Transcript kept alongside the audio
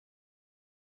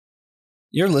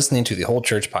You're listening to the Whole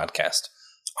Church Podcast.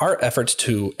 Our efforts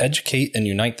to educate and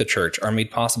unite the church are made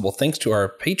possible thanks to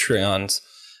our Patreons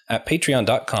at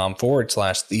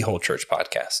patreon.com/The Whole Church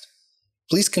Podcast.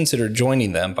 Please consider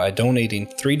joining them by donating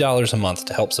 $3 a month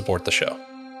to help support the show.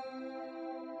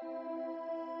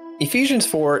 Ephesians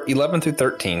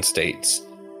 4:11-13 states,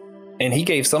 "And he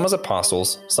gave some as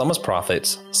apostles, some as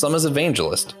prophets, some as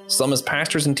evangelists, some as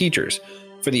pastors and teachers,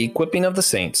 for the equipping of the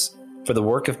saints, for the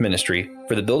work of ministry,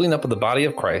 for the building up of the body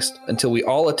of Christ, until we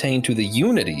all attain to the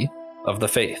unity of the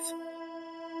faith."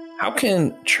 How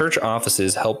can church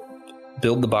offices help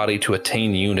build the body to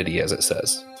attain unity, as it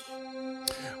says?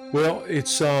 Well,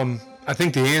 it's I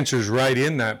think the answer is right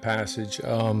in that passage.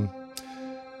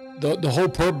 The whole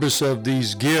purpose of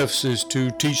these gifts is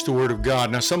to teach the Word of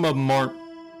God. Now, some of them aren't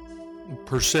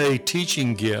per se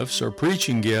teaching gifts or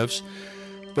preaching gifts,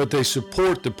 but they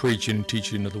support the preaching and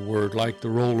teaching of the Word, like the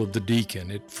role of the deacon.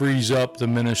 It frees up the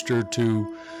minister to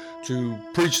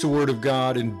preach the Word of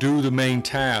God and do the main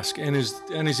task. And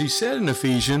as he said in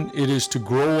Ephesians, it is to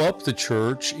grow up the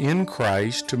church in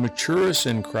Christ, to mature us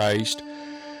in Christ,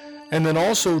 and then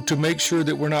also to make sure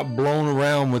that we're not blown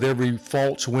around with every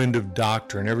false wind of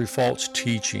doctrine, every false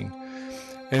teaching.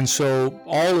 And so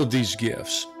all of these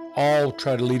gifts all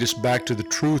try to lead us back to the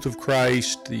truth of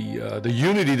Christ, the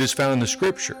unity that's found in the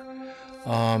Scripture,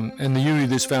 and the unity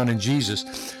that's found in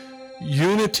Jesus.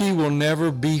 Unity will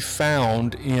never be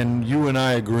found in you and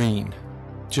I agreeing,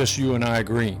 just you and I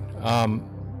agreeing.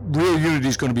 Real unity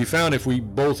is going to be found if we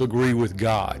both agree with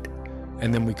God,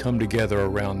 and then we come together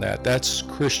around that. That's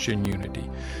Christian unity.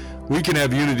 We can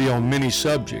have unity on many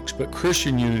subjects, but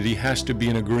Christian unity has to be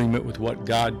in agreement with what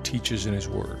God teaches in His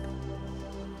Word.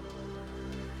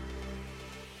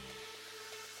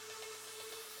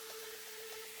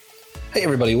 Hey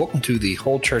everybody, welcome to the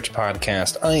Whole Church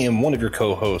Podcast. I am one of your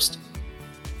co-hosts,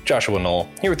 Joshua Knoll,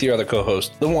 here with your other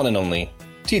co-host, the one and only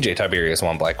TJ Tiberius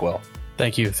Juan Blackwell.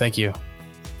 Thank you.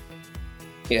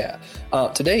 Yeah.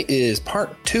 Today is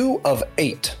part 2 of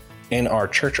 8 in our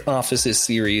church offices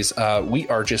series. We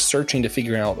are just searching to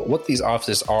figure out what these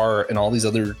offices are in all these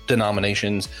other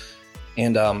denominations.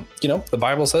 And, the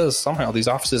Bible says somehow these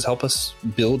offices help us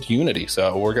build unity.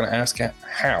 So we're going to ask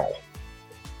how,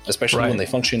 especially when they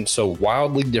function so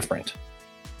wildly different.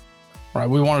 Right.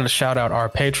 We wanted to shout out our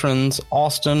patrons: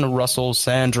 Austin, Russell,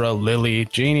 Sandra, Lily,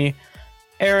 Jeannie,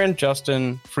 Aaron,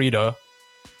 Justin, Frida,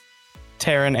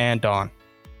 Taryn, and Dawn.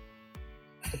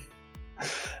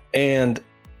 And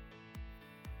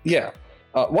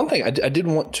one thing I did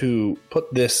want to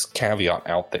put this caveat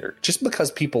out there. Just because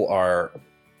people are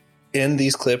in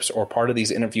these clips or part of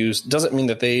these interviews doesn't mean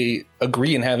that they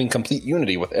agree in having complete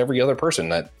unity with every other person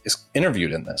that is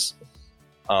interviewed in this.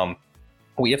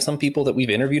 We have some people that we've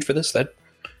interviewed for this that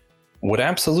would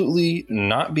absolutely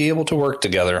not be able to work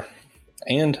together,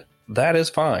 and that is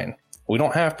fine. We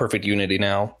don't have perfect unity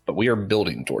now, but we are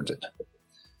building towards it.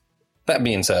 That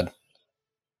being said,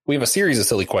 we have a series of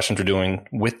silly questions we're doing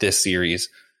with this series.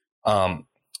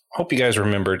 Hope you guys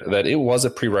remembered that it was a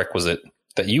prerequisite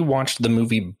that you watched the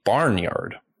movie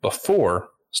Barnyard before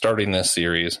starting this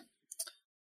series.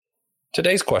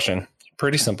 Today's question,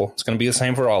 pretty simple. It's going to be the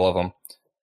same for all of them.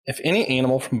 If any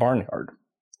animal from Barnyard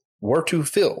were to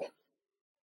fill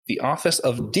the office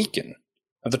of deacon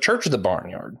of the Church of the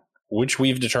Barnyard, which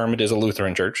we've determined is a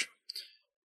Lutheran church,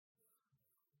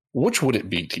 which would it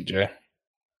be, TJ?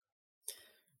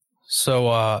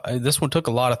 So this one took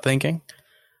a lot of thinking.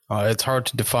 It's hard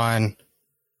to define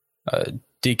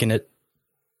deaconate,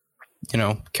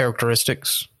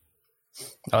 characteristics,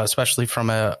 especially from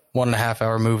a 1.5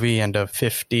 hour movie and a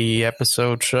 50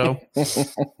 episode show.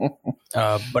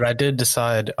 But I did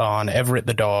decide on Everett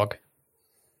the dog,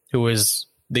 who is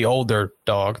the older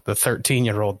dog, the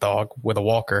 13-year-old dog with a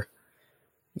walker.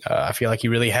 I feel like he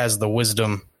really has the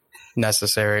wisdom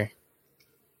necessary.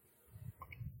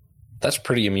 That's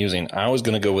pretty amusing. I was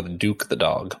going to go with Duke the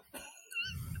dog.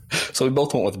 So we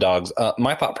both went with dogs.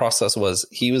 My thought process was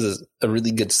he was a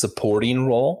really good supporting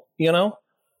role,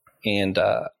 And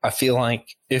I feel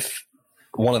like if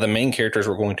one of the main characters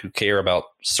were going to care about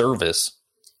service,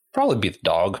 probably be the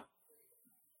dog.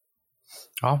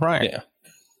 All right. Yeah.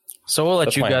 So we'll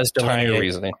let you guys delineate.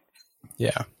 Reasoning.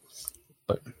 Yeah.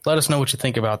 But let us know what you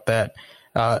think about that.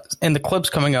 In the clips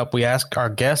coming up, we asked our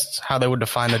guests how they would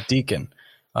define a deacon.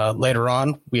 Later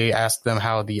on, we ask them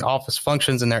how the office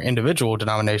functions in their individual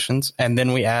denominations, and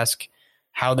then we ask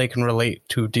how they can relate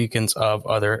to deacons of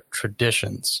other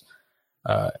traditions.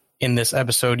 In this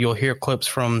episode, you'll hear clips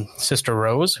from Sister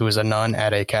Rose, who is a nun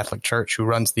at a Catholic church who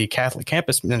runs the Catholic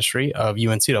campus ministry of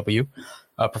UNCW,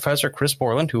 Professor Chris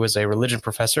Borland, who is a religion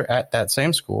professor at that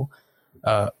same school,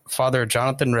 Father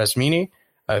Jonathan Resmini,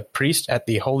 a priest at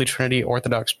the Holy Trinity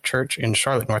Orthodox Church in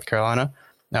Charlotte, North Carolina.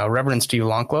 Reverend Steve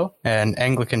Lonklow, an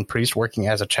Anglican priest working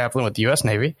as a chaplain with the U.S.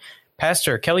 Navy.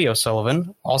 Pastor Kelly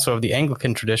O'Sullivan, also of the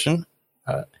Anglican tradition.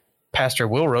 Pastor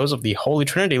Will Rose of the Holy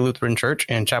Trinity Lutheran Church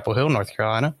in Chapel Hill, North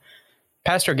Carolina.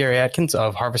 Pastor Gary Atkins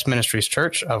of Harvest Ministries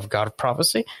Church of God of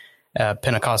Prophecy,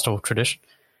 Pentecostal tradition.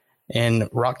 In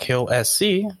Rock Hill,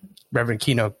 SC, Reverend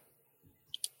Keno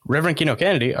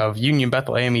Kennedy of Union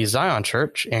Bethel AME Zion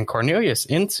Church in Cornelius,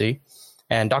 NC,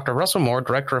 and Dr. Russell Moore,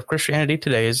 Director of Christianity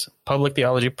Today's Public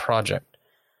Theology Project,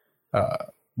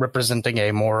 representing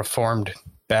a more Reformed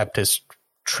Baptist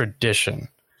tradition.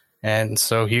 And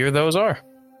so here those are.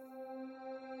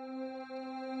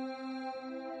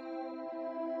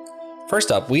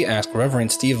 First up, we asked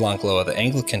Reverend Steve Lonklow of the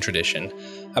Anglican tradition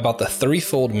about the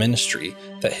threefold ministry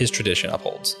that his tradition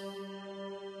upholds.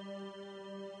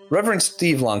 Reverend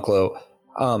Steve Lonklow,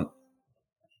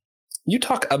 you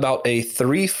talk about a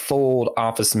threefold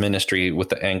office ministry with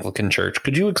the Anglican Church.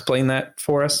 Could you explain that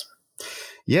for us?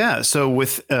 Yeah, so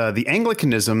with the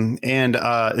Anglicanism, and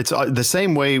it's the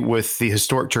same way with the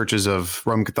historic churches of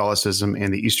Roman Catholicism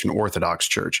and the Eastern Orthodox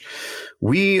Church.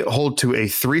 We hold to a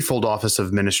threefold office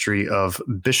of ministry of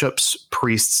bishops,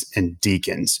 priests, and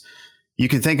deacons. You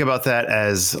can think about that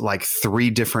as like three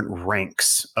different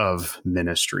ranks of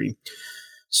ministry.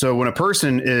 So when a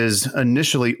person is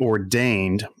initially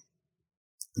ordained,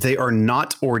 they are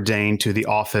not ordained to the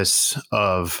office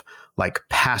of like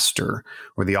pastor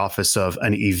or the office of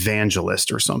an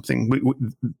evangelist or something.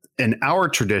 In our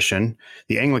tradition,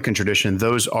 the Anglican tradition,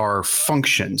 those are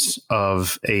functions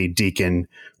of a deacon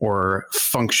or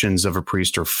functions of a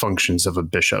priest or functions of a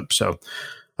bishop. So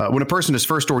when a person is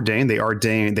first ordained, they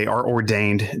are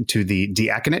ordained to the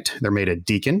diaconate. They're made a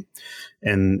deacon.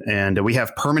 And we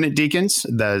have permanent deacons.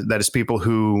 That is people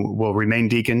who will remain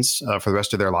deacons for the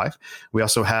rest of their life. We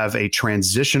also have a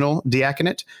transitional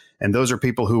diaconate, and those are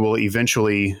people who will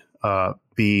eventually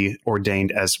be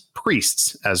ordained as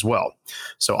priests as well.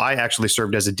 So I actually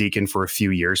served as a deacon for a few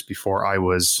years before I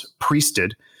was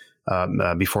priested,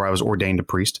 before I was ordained a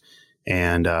priest.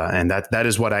 And that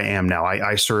is what I am now.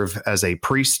 I serve as a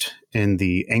priest in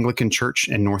the Anglican Church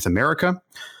in North America,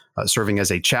 serving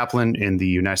as a chaplain in the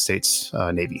United States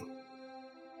Navy.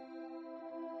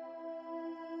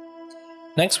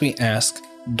 Next, we ask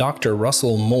Dr.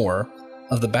 Russell Moore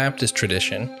of the Baptist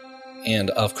tradition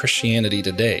and of Christianity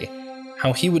Today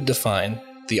how he would define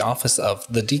the office of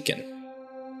the deacon.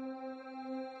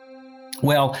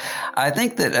 Well, I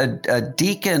think that a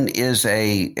deacon is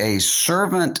a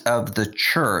servant of the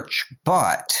church,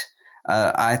 but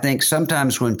I think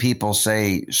sometimes when people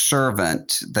say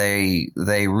servant, they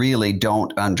really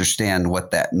don't understand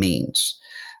what that means.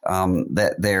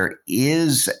 That there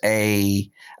is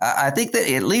I think that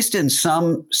at least in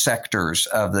some sectors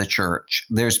of the church,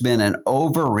 there's been an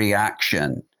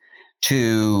overreaction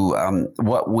to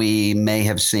what we may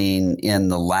have seen in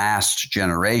the last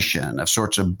generation of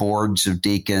sorts of boards of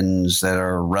deacons that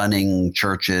are running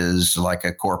churches like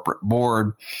a corporate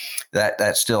board.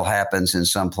 That still happens in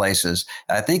some places.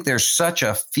 I think there's such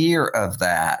a fear of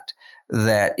that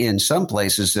in some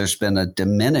places there's been a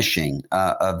diminishing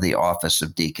of the office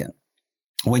of deacon.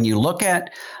 When you look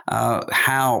at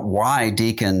why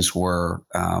deacons were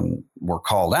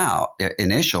called out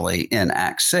initially in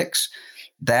Acts 6,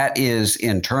 that is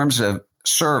in terms of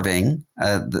serving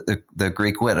the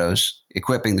Greek widows,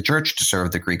 equipping the church to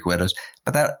serve the Greek widows,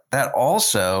 but that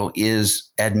also is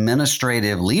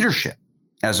administrative leadership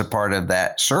as a part of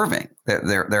that serving.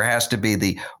 There has to be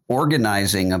the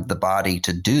organizing of the body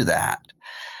to do that.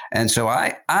 And so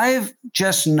I've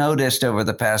just noticed over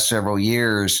the past several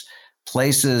years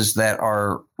places that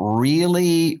are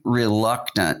really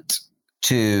reluctant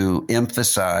to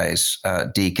emphasize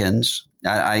deacons.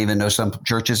 I even know some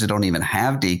churches that don't even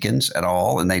have deacons at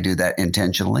all, and they do that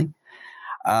intentionally.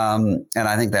 And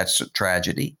I think that's a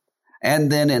tragedy.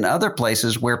 And then in other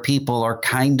places where people are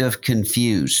kind of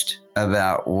confused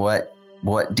about what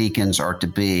deacons are to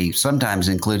be, sometimes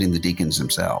including the deacons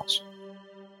themselves.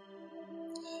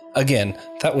 Again,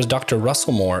 that was Dr.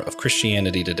 Russell Moore of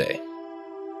Christianity Today.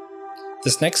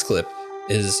 This next clip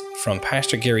is from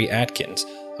Pastor Gary Atkins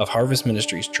of Harvest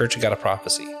Ministries Church of God of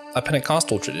Prophecy, a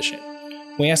Pentecostal tradition.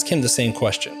 We ask him the same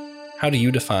question. How do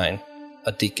you define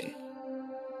a deacon?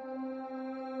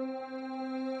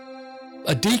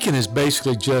 A deacon is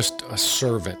basically just a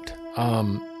servant.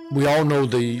 We all know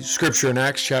the scripture in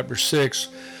Acts chapter 6,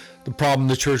 the problem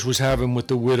the church was having with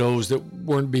the widows that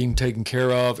weren't being taken care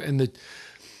of, and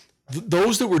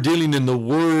those that were dealing in the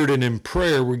word and in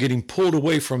prayer were getting pulled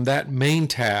away from that main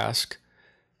task,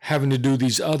 having to do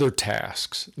these other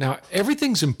tasks. Now,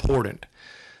 everything's important.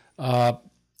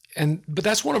 but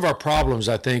that's one of our problems,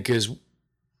 I think, is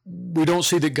we don't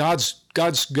see that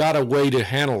God's got a way to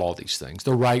handle all these things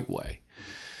the right way.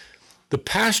 The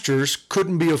pastors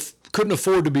couldn't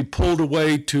afford to be pulled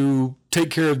away to take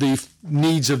care of the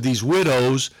needs of these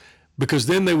widows, because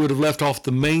then they would have left off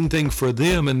the main thing for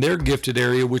them in their gifted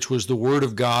area, which was the Word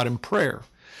of God and prayer.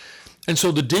 And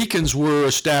so the deacons were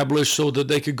established so that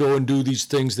they could go and do these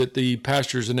things that the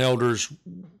pastors and elders,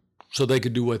 so they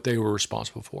could do what they were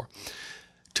responsible for.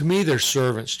 To me, they're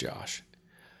servants, Josh.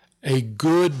 A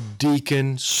good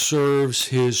deacon serves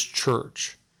his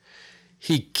church.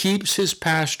 He keeps his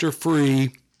pastor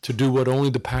free to do what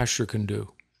only the pastor can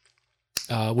do,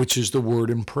 which is the word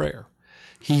and prayer.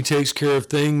 He takes care of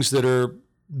things that are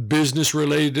business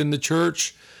related in the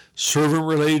church, servant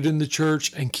related in the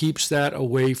church, and keeps that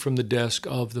away from the desk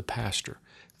of the pastor.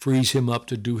 Frees him up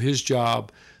to do his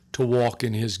job, to walk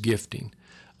in his gifting.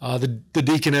 The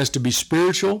deacon has to be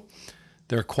spiritual.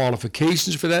 There are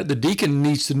qualifications for that. The deacon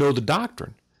needs to know the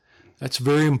doctrine. That's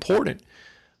very important.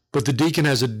 But the deacon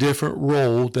has a different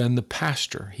role than the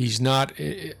pastor. He's not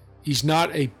a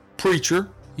preacher.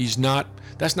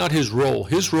 That's not his role.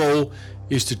 His role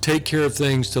is to take care of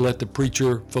things, to let the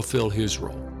preacher fulfill his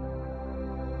role.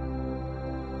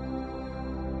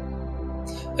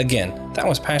 Again, that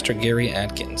was Pastor Gary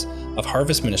Adkins of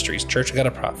Harvest Ministries Church of God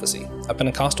of Prophecy, a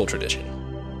Pentecostal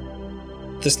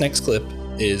tradition. This next clip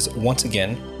is once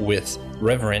again with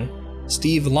Reverend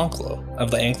Steve Lonklow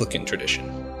of the Anglican tradition,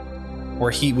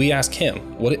 where we ask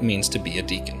him what it means to be a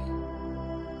deacon.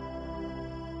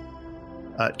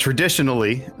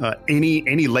 Traditionally,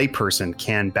 any layperson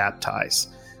can baptize.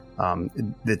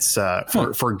 It's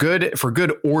for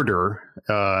good order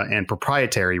and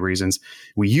proprietary reasons.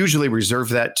 We usually reserve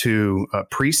that to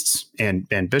priests and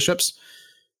bishops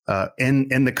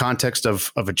in the context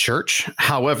of a church.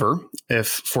 However,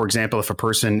 for example, if a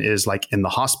person is like in the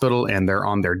hospital and they're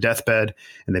on their deathbed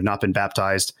and they've not been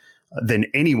baptized, then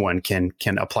anyone can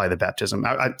apply the baptism.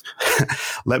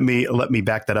 Let me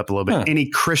back that up a little bit. Any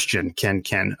Christian can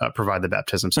provide the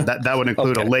baptism. So that would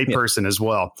include a lay person as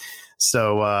well.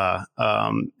 So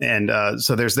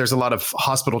so there's a lot of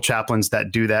hospital chaplains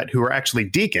that do that, who are actually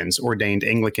deacons, ordained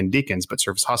Anglican deacons, but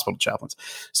serve as hospital chaplains.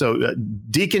 So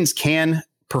deacons can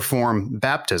perform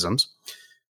baptisms.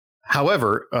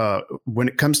 However, when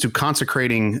it comes to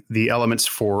consecrating the elements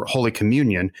for Holy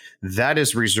Communion, that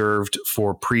is reserved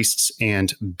for priests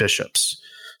and bishops.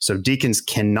 So deacons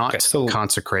cannot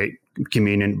consecrate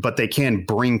communion, but they can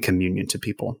bring communion to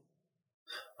people.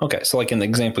 Okay, so like in the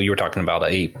example you were talking about,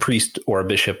 a priest or a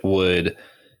bishop would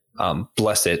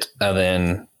bless it, and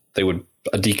then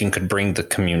a deacon could bring the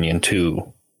communion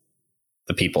to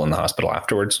the people in the hospital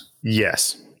afterwards?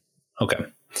 Yes. Okay,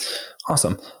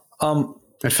 awesome.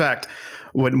 In fact,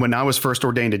 when I was first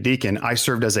ordained a deacon, I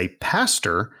served as a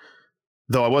pastor,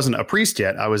 though I wasn't a priest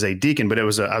yet. I was a deacon, but I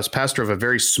was pastor of a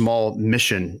very small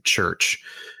mission church,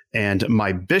 and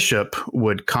my bishop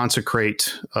would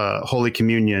consecrate Holy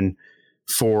Communion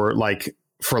for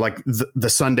the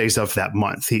Sundays of that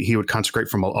month. He would consecrate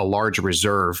from a large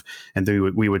reserve, and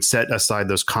then we would set aside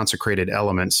those consecrated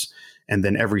elements, and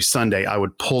then every Sunday I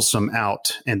would pull some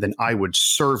out, and then I would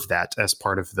serve that as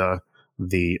part of the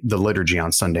liturgy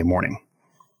on Sunday morning.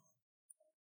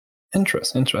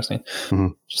 Interesting. Mm-hmm.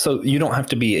 So you don't have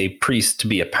to be a priest to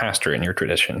be a pastor in your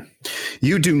tradition.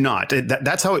 You do not.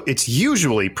 That's how it's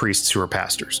usually priests who are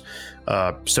pastors.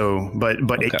 But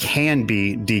it can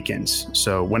be deacons.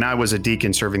 So when I was a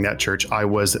deacon serving that church, I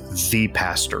was the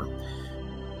pastor.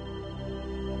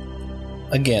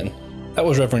 Again, that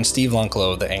was Reverend Steve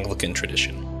Lonklow of the Anglican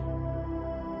tradition.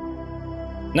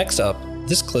 Next up,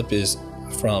 this clip is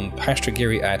from Pastor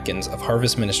Gary Adkins of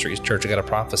Harvest Ministries Church of God of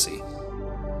Prophecy.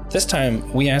 This time,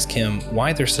 we ask him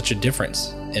why there's such a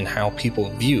difference in how people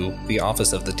view the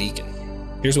office of the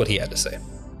deacon. Here's what he had to say.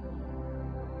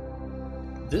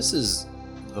 This is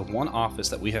the one office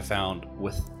that we have found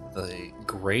with the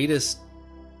greatest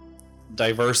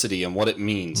diversity in what it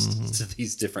means to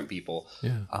these different people.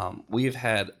 Yeah. We have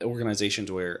had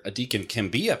organizations where a deacon can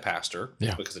be a pastor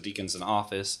because a deacon's an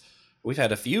office. We've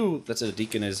had a few that said a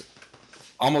deacon is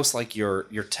almost like your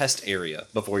test area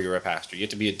before you're a pastor. You have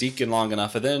to be a deacon long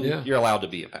enough, and then you're allowed to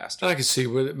be a pastor. I can see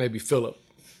where it maybe Philip.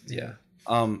 Yeah.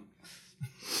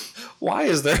 Why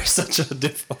is there such a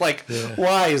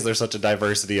why is there such a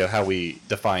diversity of how we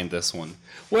define this one?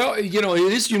 Well, it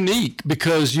is unique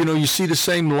because, you see the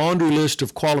same laundry list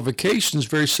of qualifications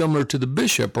very similar to the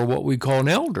bishop or what we call an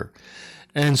elder.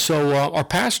 And so our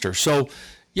pastor. So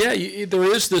there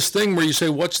is this thing where you say,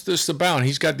 what's this about?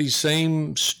 He's got these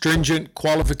same stringent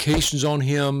qualifications on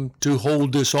him to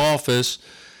hold this office.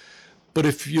 But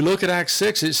if you look at Acts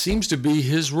 6, it seems to be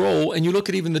his role, and you look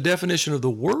at even the definition of the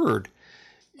word,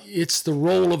 it's the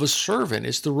role of a servant.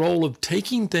 It's the role of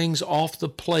taking things off the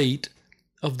plate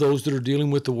of those that are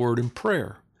dealing with the word in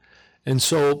prayer. And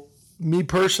so, me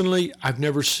personally, I've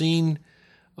never seen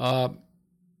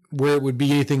where it would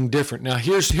be anything different. Now,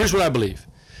 here's what I believe.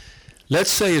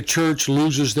 Let's say a church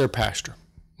loses their pastor,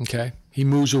 okay? He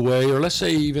moves away, or let's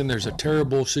say even there's a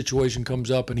terrible situation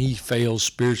comes up and he fails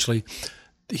spiritually.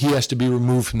 He has to be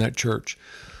removed from that church.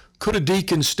 Could a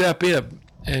deacon step in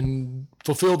and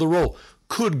fulfill the role?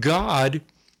 Could God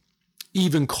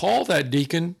even call that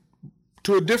deacon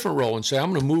to a different role and say,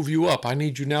 I'm going to move you up. I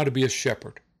need you now to be a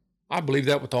shepherd. I believe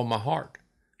that with all my heart.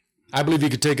 I believe he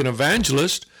could take an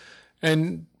evangelist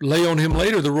and lay on him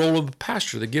later the role of a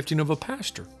pastor, the gifting of a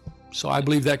pastor. So I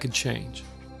believe that could change.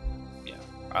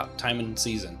 Yeah, time and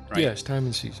season, right? Yes, time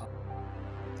and season.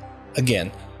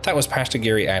 Again, that was Pastor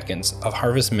Gary Atkins of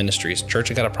Harvest Ministries Church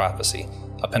of God of Prophecy,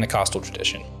 a Pentecostal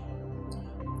tradition.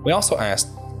 We also asked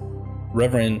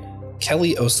Reverend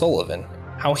Kelly O'Sullivan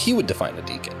how he would define a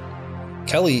deacon.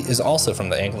 Kelly is also from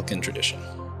the Anglican tradition.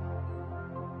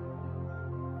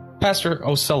 Pastor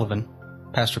O'Sullivan,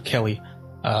 Pastor Kelly,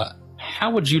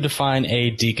 how would you define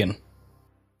a deacon?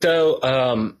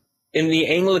 So, in the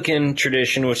Anglican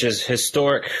tradition, which is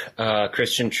historic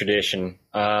Christian tradition,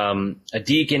 a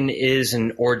deacon is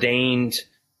an ordained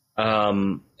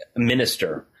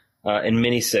minister in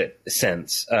many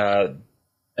sense.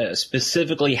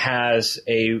 Specifically has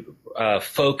a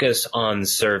focus on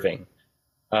serving.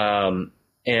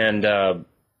 And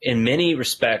in many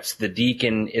respects, the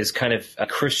deacon is kind of a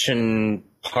Christian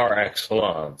par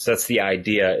excellence. That's the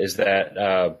idea, is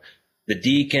that the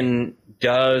deacon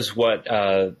does what,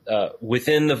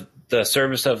 within the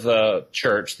service of the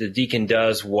church, the deacon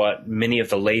does what many of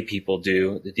the lay people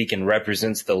do. The deacon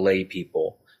represents the lay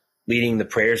people, leading the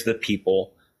prayers of the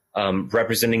people,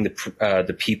 representing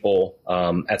the people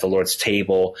at the Lord's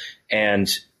table, and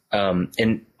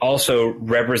also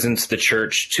represents the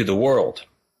church to the world.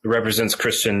 It represents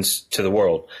Christians to the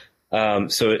world.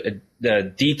 So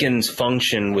the deacon's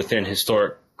function within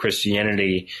historic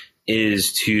Christianity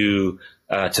is to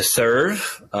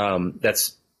serve.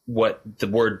 That's what the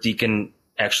word deacon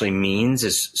actually means,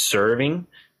 is serving.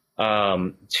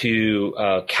 To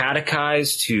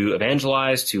catechize, to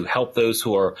evangelize, to help those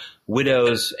who are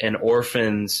widows and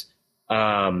orphans,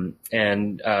 and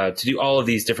to do all of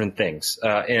these different things.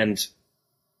 And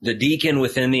the deacon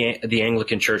within the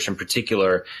Anglican Church in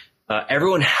particular,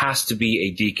 everyone has to be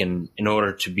a deacon in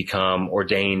order to become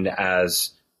ordained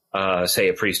as, say,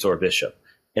 a priest or a bishop.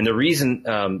 And the reason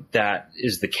that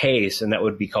is the case, and that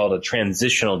would be called a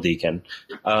transitional deacon,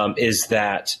 is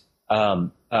that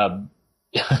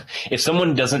if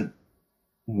someone doesn't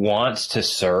want to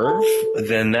serve,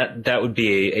 then that would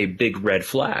be a big red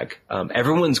flag.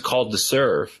 Everyone's called to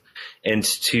serve and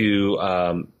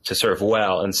to serve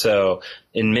well. And so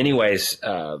in many ways,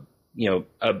 a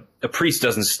priest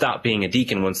doesn't stop being a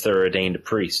deacon once they're ordained a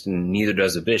priest, and neither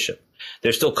does a bishop.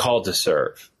 They're still called to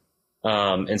serve.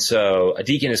 And so a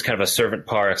deacon is kind of a servant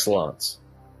par excellence.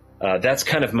 That's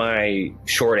kind of my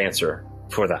short answer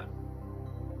for that.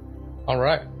 All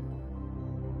right.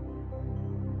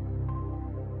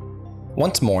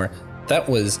 Once more, that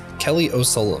was Kelly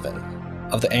O'Sullivan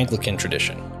of the Anglican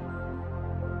tradition.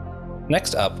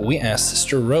 Next up, we asked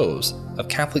Sister Rose of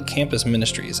Catholic Campus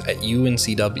Ministries at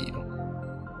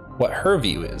UNCW what her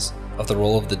view is of the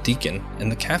role of the deacon in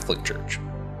the Catholic Church.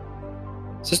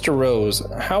 Sister Rose,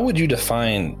 how would you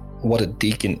define what a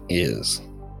deacon is?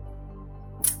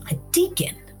 A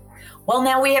deacon? Well,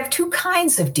 now we have two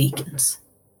kinds of deacons.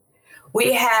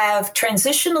 We have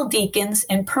transitional deacons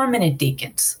and permanent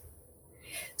deacons.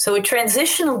 So a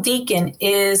transitional deacon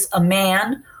is a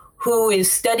man who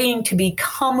is studying to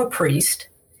become a priest,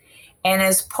 and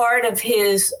as part of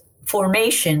his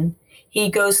formation, he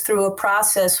goes through a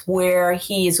process where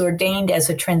he is ordained as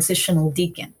a transitional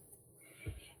deacon.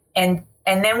 And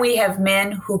then we have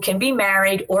men who can be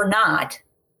married or not,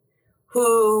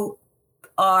 who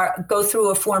go through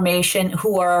a formation,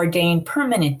 who are ordained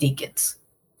permanent deacons.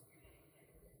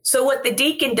 So what the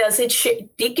deacon does,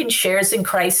 deacon shares in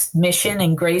Christ's mission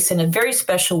and grace in a very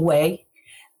special way.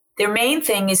 Their main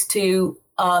thing is to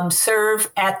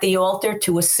serve at the altar,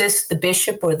 to assist the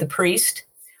bishop or the priest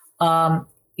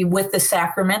with the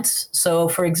sacraments. So,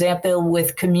 for example,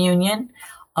 with communion,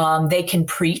 they can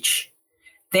preach.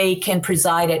 They can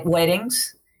preside at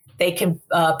weddings. They can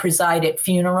preside at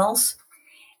funerals.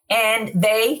 And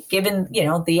they, given,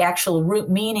 the actual root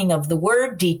meaning of the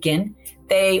word deacon,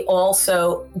 they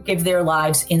also give their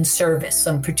lives in service,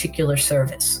 some particular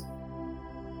service.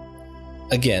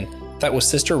 Again, That was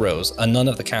Sister Rose, a nun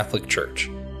of the Catholic Church.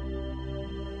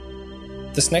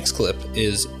 This next clip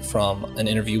is from an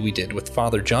interview we did with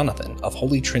Father Jonathan of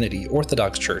Holy Trinity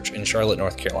Orthodox Church in Charlotte,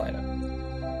 North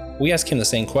Carolina. We asked him the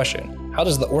same question: how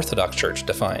does the Orthodox Church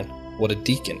define what a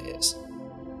deacon is?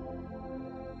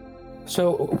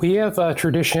 So we have a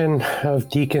tradition of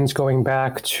deacons going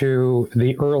back to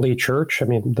the early church. I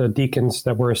mean, the deacons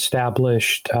that were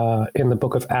established in the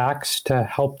book of Acts to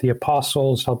help the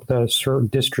apostles, help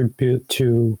distribute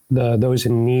to those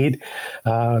in need.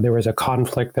 There was a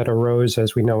conflict that arose,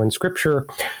 as we know in Scripture,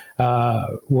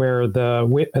 where the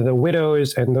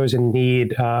widows and those in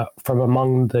need from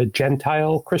among the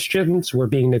Gentile Christians were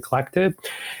being neglected.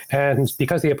 And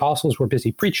because the apostles were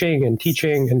busy preaching and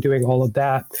teaching and doing all of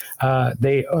that,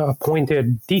 they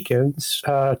appointed deacons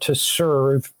to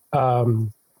serve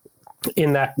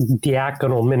in that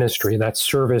diaconal ministry, that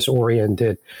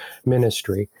service-oriented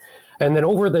ministry. And then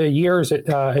over the years,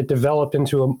 it developed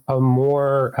into a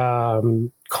more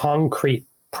concrete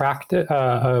practice,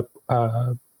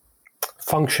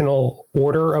 functional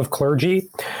order of clergy.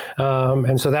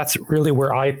 And so that's really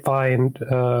where I find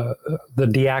the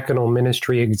diaconal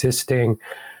ministry existing,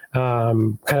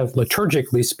 kind of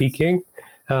liturgically speaking.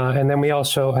 And then we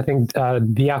also, I think,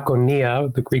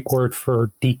 diakonia, the Greek word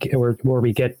for deacon, where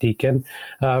we get deacon,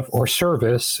 or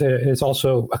service, is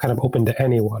also kind of open to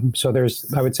anyone. So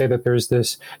I would say that there's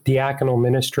this diaconal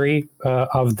ministry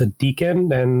of the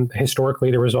deacon, and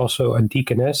historically there was also a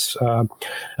deaconess,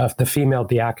 of the female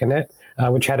diaconate,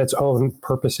 which had its own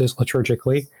purposes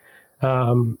liturgically.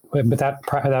 But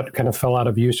that kind of fell out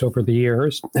of use over the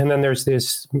years. And then there's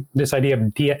this idea of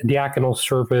diaconal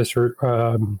service, or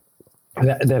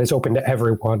that is open to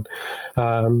everyone,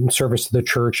 service to the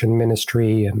church and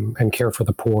ministry and care for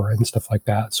the poor and stuff like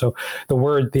that. So the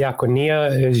word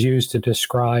diakonia is used to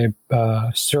describe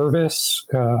service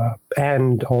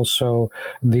and also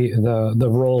the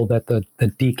role that the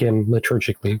deacon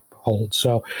liturgically holds.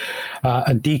 So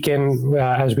a deacon,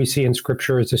 as we see in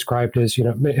Scripture, is described as,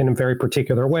 in a very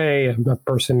particular way, a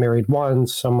person married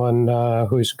once, someone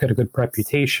who's got a good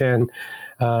reputation,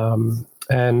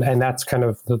 and that's kind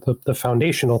of the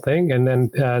foundational thing. And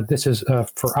then this is,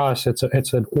 for us,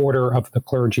 it's an order of the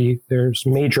clergy. There's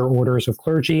major orders of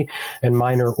clergy and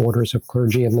minor orders of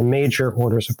clergy. And the major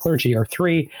orders of clergy are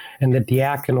three, and the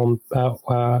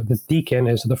the deacon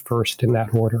is the first in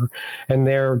that order. And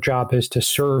their job is to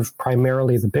serve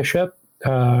primarily the bishop,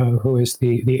 who is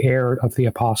the heir of the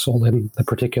apostle in the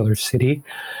particular city.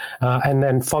 And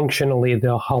then functionally,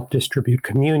 they'll help distribute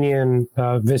communion,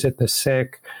 visit the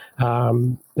sick,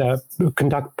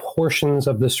 conduct portions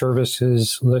of the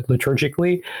services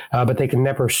liturgically, but they can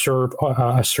never serve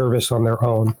a service on their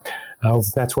own.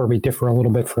 That's where we differ a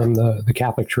little bit from the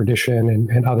Catholic tradition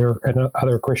and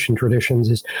other Christian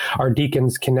traditions. Is our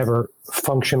deacons can never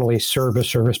functionally serve a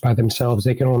service by themselves.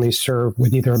 They can only serve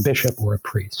with either a bishop or a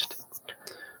priest.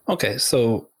 Okay,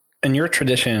 so in your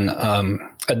tradition,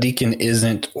 a deacon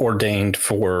isn't ordained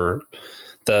for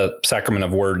the sacrament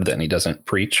of word, then he doesn't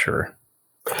preach, or?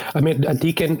 I mean, a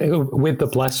deacon with the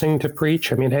blessing to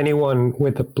preach. I mean, anyone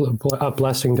with a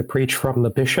blessing to preach from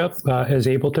the bishop is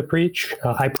able to preach.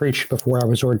 I preached before I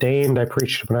was ordained. I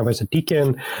preached when I was a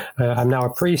deacon. I'm now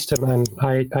a priest, and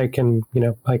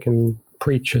I can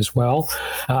preach as well.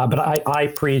 But I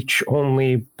preach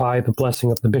only by the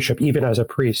blessing of the bishop, even as a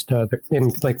priest.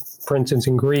 For instance,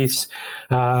 in Greece,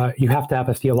 you have to have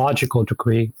a theological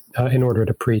degree in order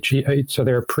to preach. So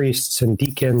there are priests and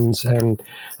deacons and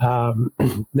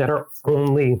that are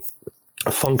only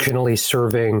functionally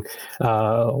serving,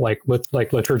 like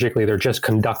liturgically, they're just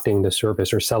conducting the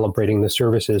service or celebrating the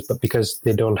services, but because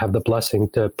they don't have the blessing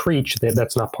to preach,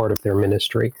 that's not part of their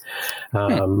ministry.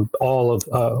 All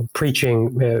of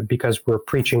preaching, because we're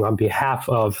preaching on behalf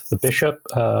of the bishop,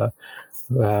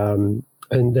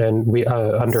 and then we,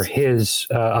 under his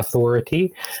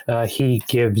authority, he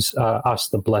gives us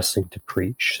the blessing to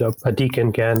preach. So a deacon,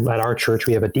 again, at our church,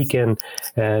 we have a deacon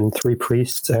and 3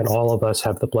 priests, and all of us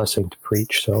have the blessing to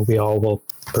preach. So we all will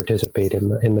participate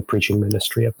in the preaching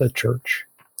ministry of the church.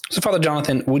 So, Father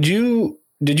Jonathan,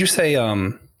 did you say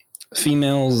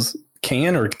females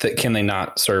can, or can they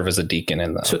not serve as a deacon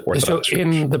in the Orthodox Church?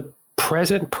 In the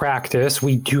present practice,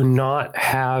 we do not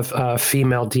have a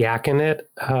female diaconate.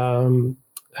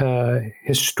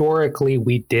 Historically,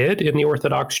 we did in the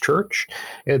Orthodox Church.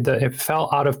 It fell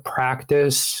out of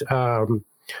practice a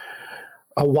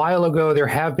while ago. There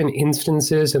have been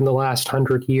instances in the last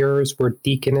 100 years where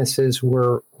deaconesses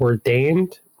were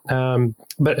ordained, so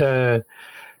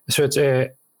it's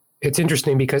it's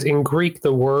interesting because in Greek,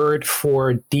 the word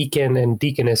for deacon and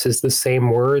deaconess is the same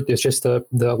word. It's just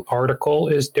the article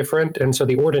is different. And so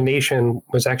the ordination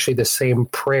was actually the same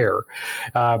prayer.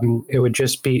 It would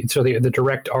just be, so the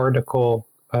direct article,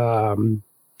 so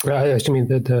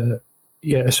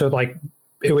like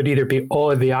it would either be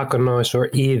o diakonos or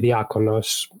I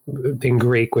diakonos in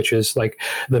Greek, which is like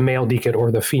the male deacon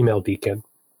or the female deacon.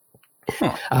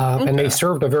 Okay. And they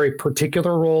served a very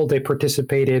particular role. They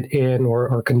participated in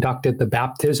or conducted the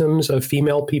baptisms of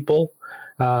female people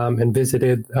and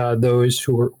visited those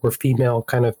who were female,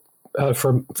 kind of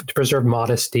to preserve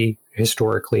modesty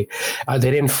historically.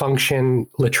 They didn't function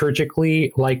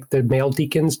liturgically like the male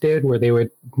deacons did, where they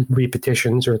would read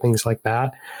petitions or things like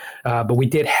that. But we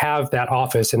did have that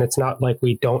office, and it's not like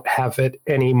we don't have it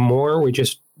anymore. We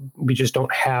just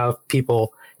don't have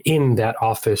people in that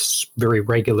office very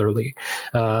regularly.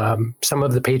 Some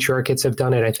of the patriarchates have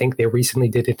done it. I think they recently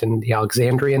did it in the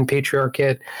Alexandrian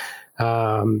Patriarchate.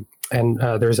 And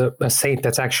there's a saint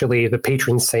that's actually the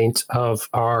patron saint of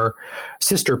our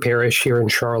sister parish here in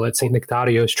Charlotte, St.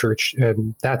 Nectario's Church.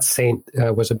 And that saint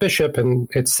was a bishop, and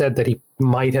it's said that he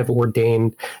might have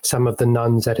ordained some of the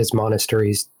nuns at his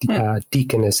monasteries,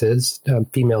 deaconesses,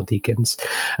 female deacons,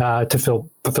 to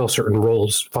fulfill certain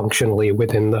roles functionally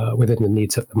within the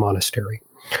needs of the monastery.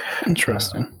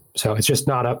 Interesting. So it's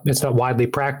not widely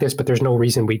practiced, but there's no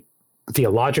reason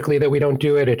theologically that we don't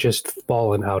do it. It's just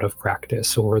fallen out of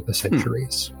practice over the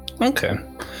centuries. Okay.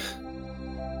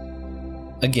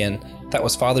 Again, that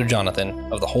was Father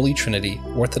Jonathan of the Holy Trinity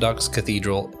Orthodox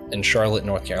Cathedral in Charlotte,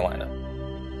 North Carolina.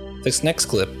 This next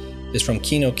clip is from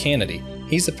Keno Kennedy.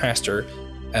 He's a pastor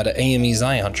at an AME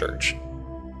Zion Church,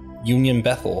 Union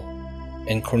Bethel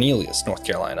in Cornelius, North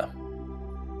Carolina.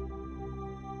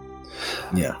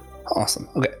 Yeah. Awesome.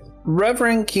 Okay.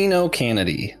 Reverend Keno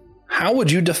Kennedy, how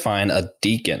would you define a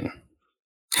deacon?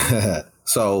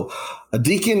 So a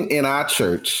deacon in our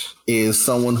church is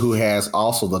someone who has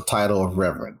also the title of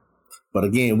reverend. But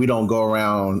again, we don't go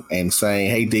around and saying,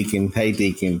 hey, deacon,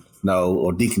 no,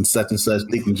 or deacon such and such,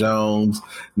 Deacon Jones.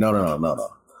 No.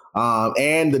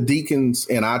 And the deacons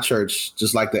in our church,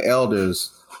 just like the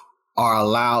elders, are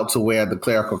allowed to wear the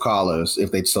clerical collars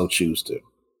if they so choose to.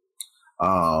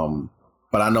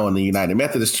 But I know in the United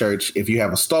Methodist Church, if you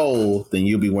have a stole, then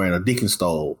you'll be wearing a deacon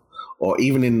stole. Or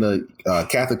even in the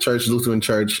Catholic Church, Lutheran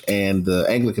Church, and the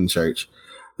Anglican Church,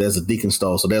 there's a deacon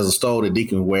stole. So there's a stole that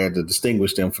deacons wear to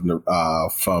distinguish them from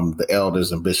the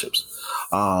elders and bishops.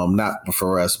 Not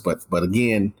for us, but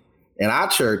again, in our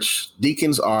church,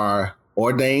 deacons are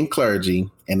ordained clergy,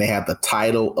 and they have the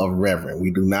title of reverend.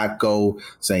 We do not go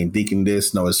saying deacon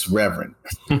this. No, it's reverend.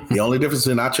 The only difference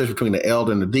in our church between the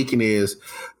elder and the deacon is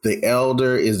the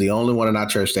elder is the only one in our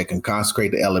church that can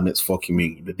consecrate the elements for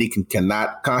communion. The deacon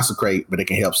cannot consecrate, but they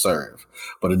can help serve.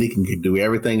 But the deacon can do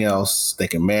everything else. They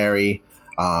can marry,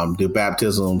 do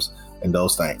baptisms, and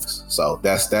those things. So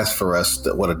that's for us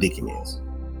what a deacon is.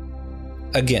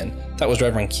 Again, that was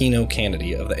Reverend Keno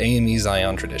Kennedy of the AME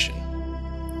Zion tradition.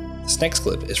 This next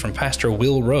clip is from Pastor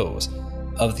Will Rose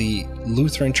of the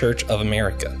Lutheran Church of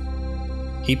America.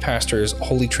 He pastors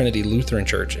Holy Trinity Lutheran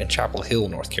Church in Chapel Hill,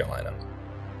 North Carolina.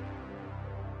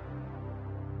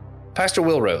 Pastor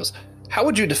Will Rose, how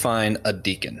would you define a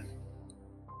deacon?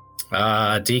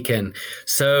 Deacon.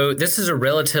 So this is a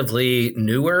relatively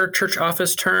newer church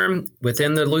office term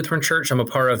within the Lutheran Church. I'm a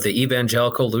part of the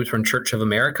Evangelical Lutheran Church of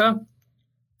America.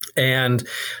 And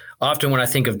often when I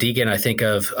think of deacon, I think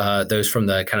of those from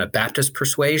the kind of Baptist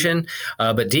persuasion.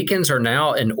 But deacons are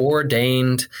now an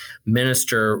ordained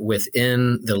minister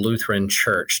within the Lutheran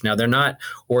Church. Now, they're not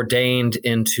ordained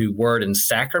into word and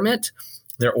sacrament.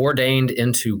 They're ordained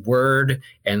into word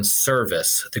and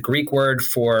service. The Greek word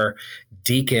for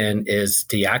deacon is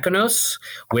diakonos,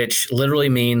 which literally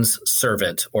means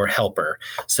servant or helper.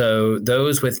 So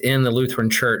those within the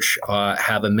Lutheran Church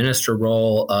have a minister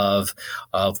role of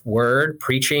word,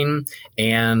 preaching,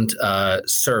 and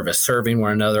service, serving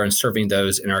one another and serving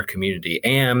those in our community.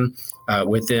 And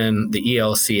within the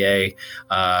ELCA,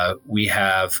 we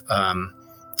have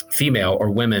female or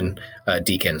women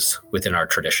deacons within our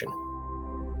tradition.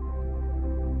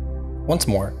 Once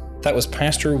more, that was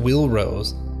Pastor Will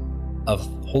Rose of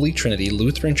Holy Trinity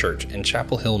Lutheran Church in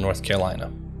Chapel Hill, North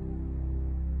Carolina.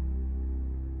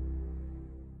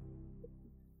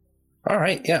 All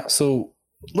right, yeah. So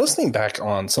listening back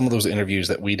on some of those interviews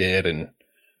that we did, and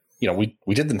we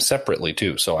did them separately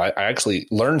too. So I actually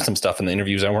learned some stuff in the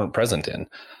interviews I weren't present in.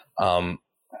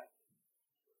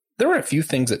 There were a few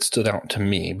things that stood out to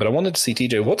me, but I wanted to see,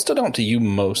 TJ, what stood out to you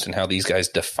most in how these guys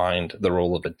defined the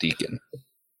role of a deacon?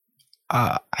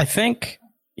 I think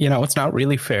It's not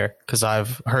really fair because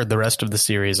I've heard the rest of the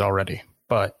series already,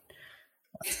 but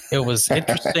it was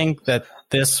interesting that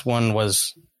this one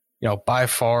was, by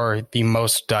far the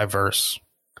most diverse.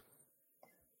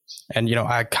 And,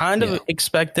 I kind of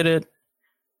expected it,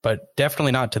 but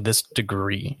definitely not to this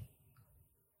degree.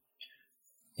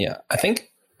 Yeah, I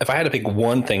think if I had to pick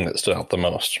one thing that stood out the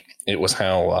most, it was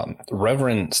how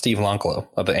Reverend Steve Lonklow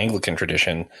of the Anglican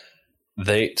tradition,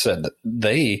 they said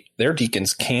that their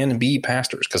deacons can be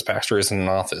pastors because pastor isn't an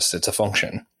office, it's a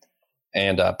function.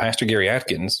 And Pastor Gary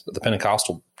Atkins of the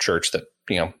Pentecostal church that,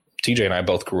 TJ and I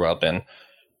both grew up in,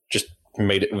 just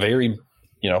made it very,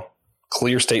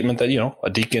 clear statement that, a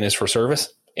deacon is for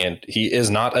service and he is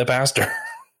not a pastor.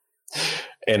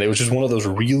 And it was just one of those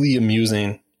really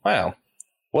amusing, wow,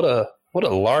 what a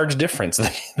large difference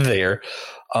there.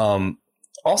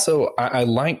 Also, I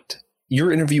liked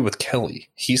your interview with Kelly.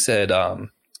 He said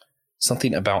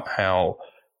something about how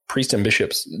priests and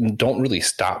bishops don't really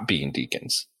stop being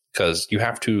deacons because you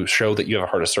have to show that you have a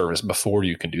heart of service before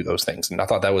you can do those things. And I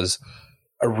thought that was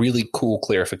a really cool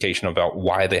clarification about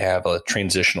why they have a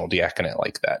transitional diaconate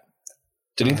like that.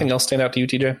 Did anything else stand out to you,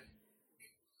 TJ?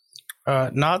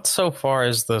 Not so far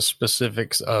as the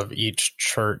specifics of each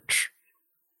church,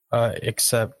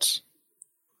 except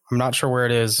I'm not sure where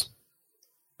it is,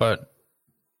 but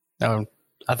I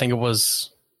think it was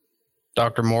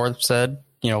Dr. Moore said,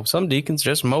 some deacons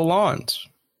just mow lawns.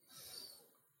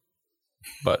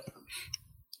 But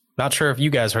not sure if you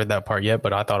guys heard that part yet,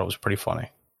 but I thought it was pretty funny.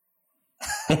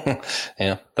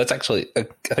 Yeah, that's actually, I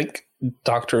think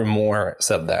Dr. Moore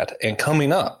said that. And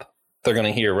coming up, they're going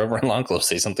to hear Reverend Lonklow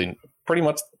say something pretty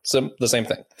much the same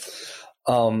thing.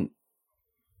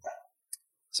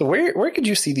 So where could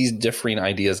you see these differing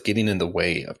ideas getting in the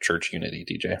way of church unity,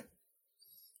 DJ?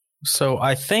 So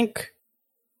I think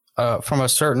from a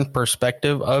certain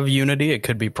perspective of unity, it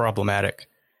could be problematic.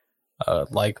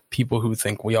 Like people who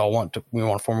think we want to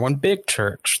form one big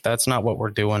church. That's not what we're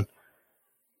doing.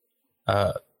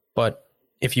 But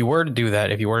if you were to do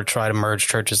that, if you were to try to merge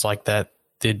churches like that,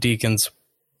 the deacons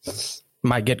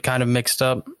might get kind of mixed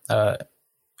up.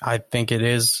 I think it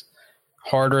is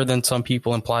harder than some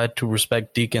people implied to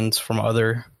respect deacons from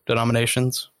other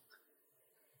denominations.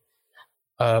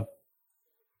 But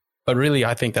really,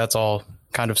 I think that's all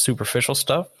kind of superficial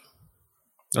stuff,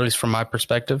 at least from my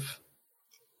perspective.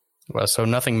 Well, so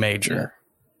nothing major.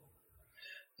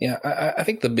 Yeah, I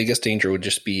think the biggest danger would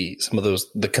just be some of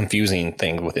the confusing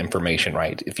thing with information,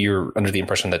 right? If you're under the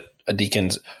impression that a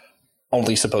deacon's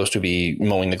only supposed to be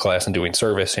mowing the grass and doing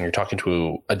service, and you're talking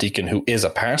to a deacon who is a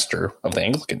pastor of the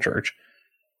Anglican church,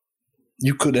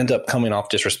 you could end up coming off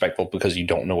disrespectful because you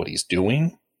don't know what he's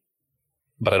doing.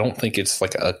 But I don't think it's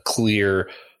like a clear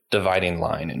dividing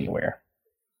line anywhere.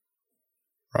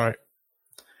 Right.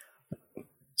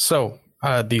 So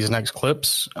these next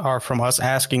clips are from us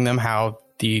asking them how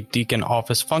the deacon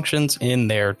office functions in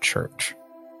their church.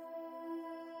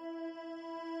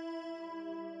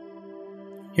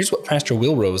 Here's what Pastor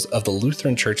Will Rose of the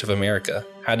Lutheran Church of America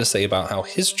had to say about how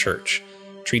his church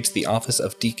treats the office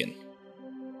of deacon.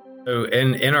 So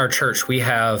in our church, we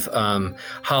have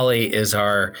Holly is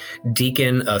our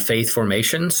deacon of faith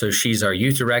formation. So she's our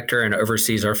youth director and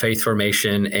oversees our faith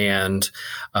formation and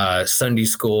Sunday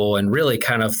school and really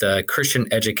kind of the Christian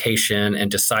education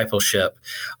and discipleship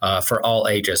for all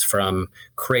ages, from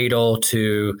cradle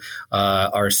to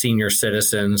our senior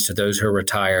citizens to those who are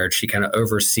retired. She kind of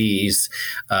oversees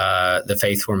the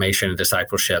faith formation and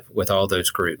discipleship with all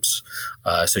those groups.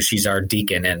 So she's our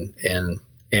deacon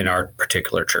in our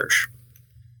particular church.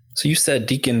 So you said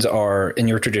deacons are, in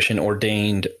your tradition,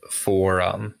 ordained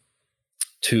for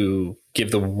to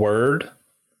give the word.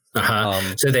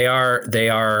 So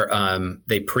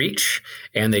they preach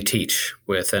and they teach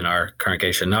within our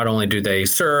congregation. Not only do they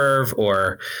serve,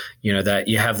 or that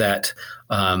you have that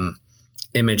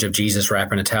image of Jesus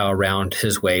wrapping a towel around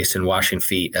his waist and washing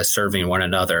feet as serving one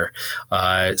another.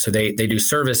 So they do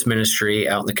service ministry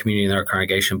out in the community in our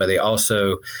congregation, but they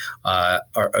also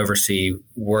oversee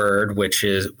word, which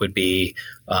would be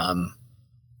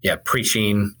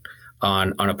preaching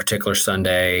on a particular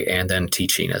Sunday, and then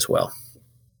teaching as well.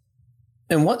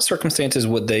 In what circumstances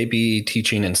would they be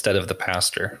teaching instead of the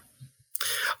pastor?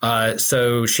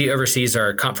 So she oversees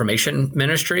our confirmation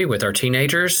ministry with our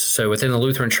teenagers. So within the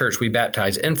Lutheran Church, we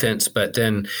baptize infants, but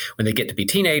then when they get to be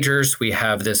teenagers, we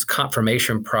have this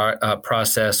confirmation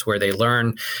process where they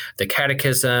learn the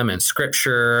catechism and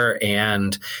scripture,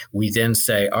 and we then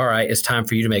say, all right, it's time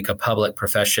for you to make a public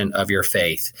profession of your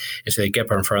faith. And so they get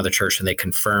up in front of the church and they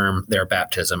confirm their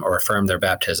baptism or affirm their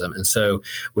baptism. And so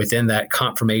within that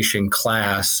confirmation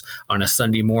class on a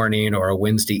Sunday morning or a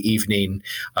Wednesday evening,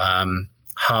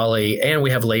 Holly, and we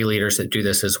have lay leaders that do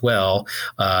this as well.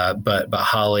 But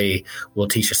Holly will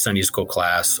teach a Sunday school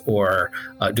class or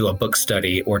do a book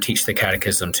study or teach the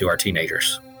catechism to our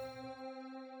teenagers.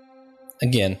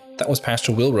 Again, that was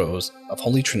Pastor Will Rose of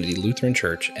Holy Trinity Lutheran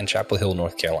Church in Chapel Hill,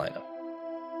 North Carolina.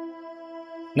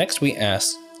 Next, we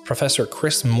asked Professor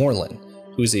Chris Moreland,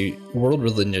 who is a world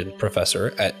religion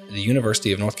professor at the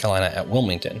University of North Carolina at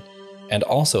Wilmington, and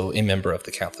also a member of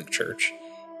the Catholic Church,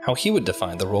 how he would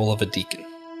define the role of a deacon.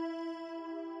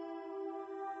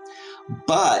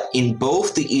 But in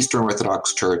both the Eastern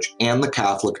Orthodox Church and the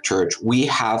Catholic Church, we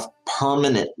have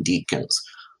permanent deacons.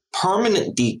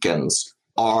 Permanent deacons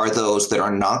are those that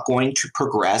are not going to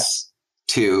progress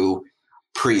to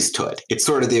priesthood. It's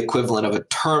sort of the equivalent of a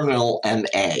terminal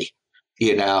MA.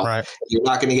 Right. You're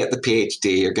not going to get the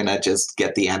PhD, you're going to just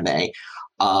get the MA.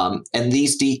 And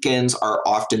these deacons are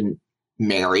often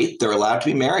married. They're allowed to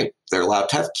be married. They're allowed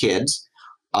to have kids.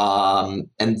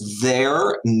 And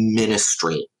their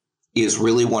ministry is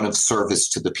really one of service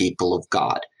to the people of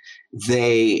God.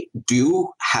 They do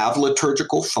have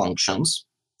liturgical functions.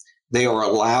 They are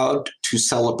allowed to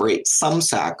celebrate some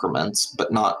sacraments,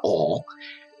 but not all.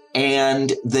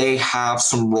 And they have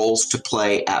some roles to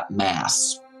play at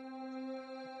Mass.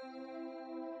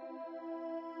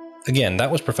 Again,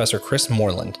 that was Professor Chris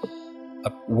Moreland,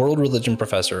 a world religion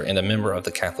professor and a member of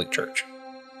the Catholic Church.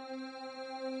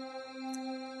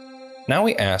 Now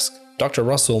we ask Dr.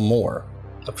 Russell Moore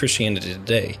of Christianity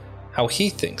Today how he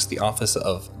thinks the office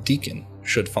of deacon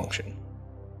should function.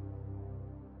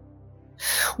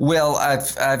 Well,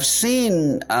 I've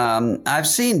seen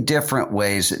different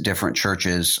ways that different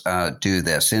churches do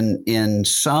this. In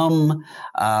some,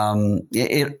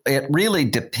 it really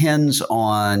depends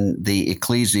on the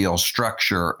ecclesial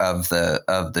structure of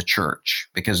the church,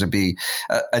 because it'd be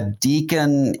a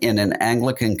deacon in an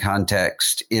Anglican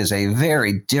context is a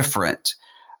very different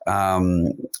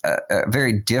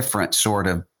sort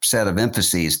of set of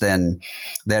emphases than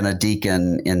a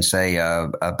deacon in, say, a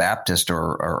Baptist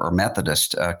or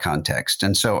Methodist context.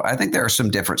 And so I think there are some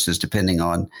differences depending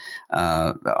on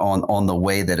the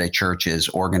way that a church is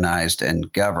organized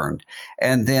and governed.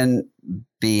 And then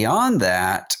beyond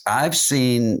that, I've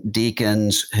seen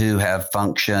deacons who have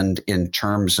functioned in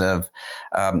terms of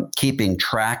keeping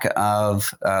track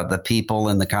of the people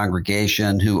in the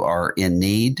congregation who are in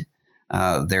need.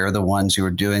 They're the ones who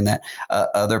are doing that.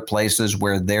 Other places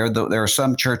where there are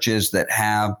some churches that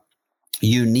have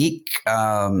unique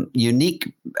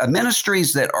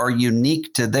ministries that are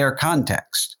unique to their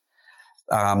context.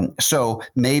 So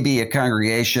maybe a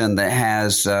congregation that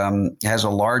has a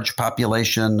large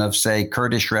population of, say,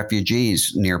 Kurdish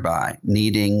refugees nearby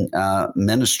needing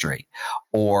ministry,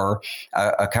 or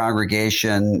a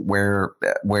congregation where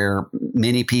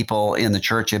many people in the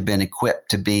church have been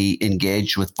equipped to be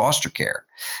engaged with foster care.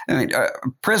 I mean,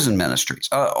 prison ministries,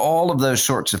 all of those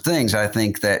sorts of things. I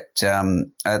think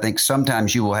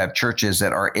sometimes you will have churches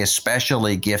that are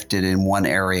especially gifted in one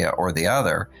area or the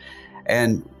other,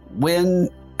 and when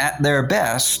at their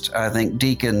best, I think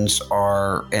deacons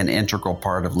are an integral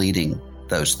part of leading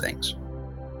those things.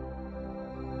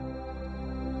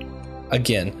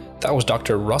 Again, that was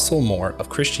Dr. Russell Moore of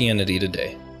Christianity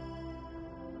Today.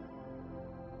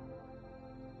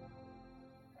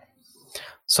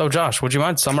 So, Josh, would you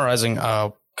mind summarizing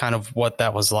kind of what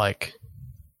that was like?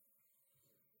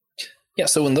 Yeah,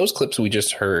 so in those clips we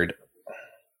just heard,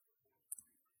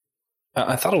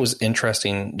 I thought it was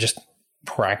interesting just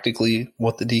practically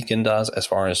what the deacon does as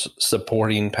far as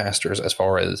supporting pastors, as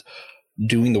far as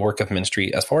doing the work of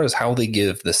ministry, as far as how they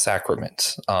give the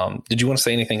sacraments. Did you want to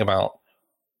say anything about,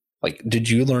 did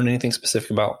you learn anything specific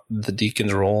about the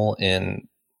deacon's role in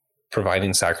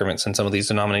providing sacraments in some of these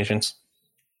denominations?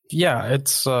 Yeah,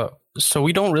 it's so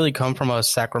we don't really come from a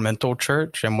sacramental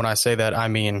church. And when I say that, I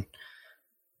mean,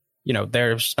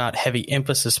 there's not heavy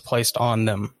emphasis placed on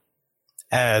them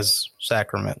as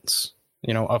sacraments.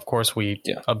 Of course, we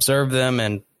observe them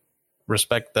and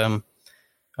respect them,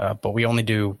 but we only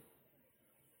do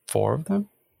 4 of them.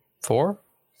 4?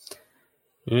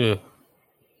 Ugh.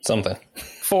 Something.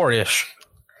 4-ish.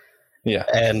 Yeah.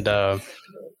 And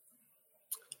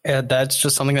that's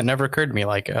just something that never occurred to me.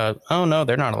 Oh, no,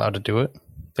 they're not allowed to do it.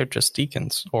 They're just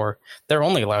deacons, or they're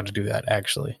only allowed to do that,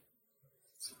 actually.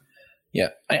 Yeah.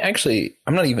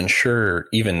 I'm not even sure,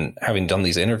 even having done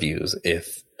these interviews,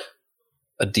 if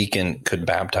a deacon could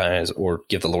baptize or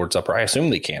give the Lord's Supper. I assume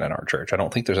they can in our church. I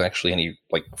don't think there's actually any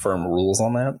firm rules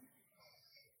on that.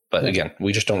 But again,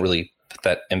 we just don't really put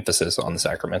that emphasis on the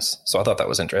sacraments. So I thought that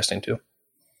was interesting too.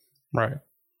 Right.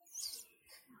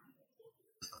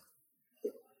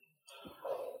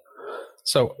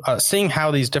 So, seeing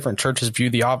how these different churches view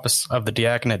the office of the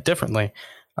diaconate differently,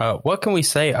 what can we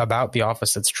say about the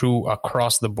office that's true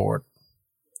across the board?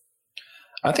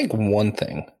 I think one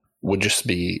thing would just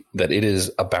be that it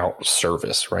is about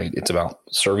service, right? It's about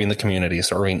serving the community,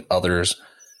 serving others,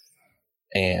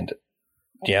 and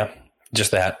yeah,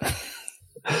 just that.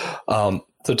 So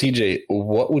TJ,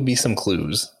 what would be some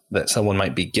clues that someone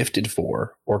might be gifted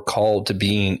for or called to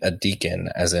being a deacon,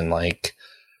 as in like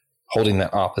holding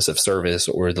that office of service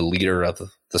or the leader of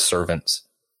the servants?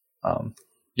 What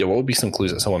would be some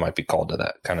clues that someone might be called to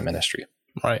that kind of ministry?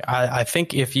 Right. I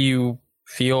think if you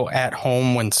feel at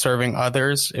home when serving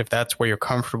others, if that's where you're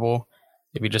comfortable,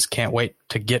 if you just can't wait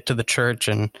to get to the church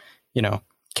and,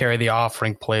 carry the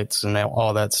offering plates and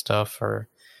all that stuff, or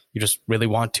you just really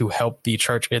want to help the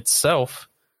church itself,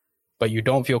 but you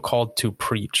don't feel called to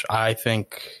preach, I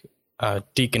think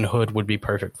deaconhood would be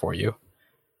perfect for you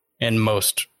in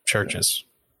most churches.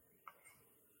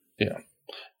 Yeah.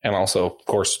 And also, of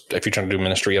course, if you're trying to do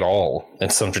ministry at all in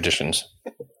some traditions,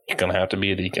 you're going to have to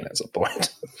be a deacon at some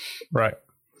point. Right.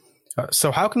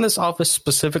 So how can this office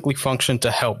specifically function to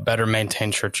help better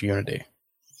maintain church unity?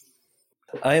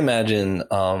 I imagine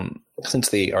since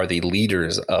they are the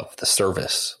leaders of the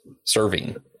service,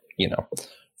 serving,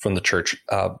 from the church,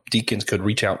 deacons could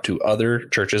reach out to other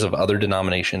churches of other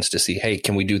denominations to see, hey,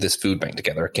 can we do this food bank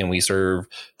together? Can we serve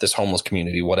this homeless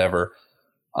community, whatever?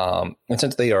 And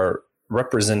since they are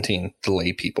representing the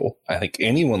lay people, I think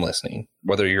anyone listening,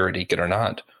 whether you're a deacon or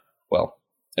not, well,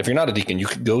 if you're not a deacon, you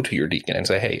could go to your deacon and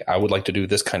say, hey, I would like to do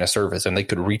this kind of service. And they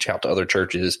could reach out to other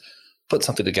churches, put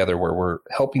something together where we're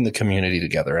helping the community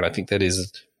together. And I think that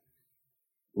is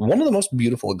one of the most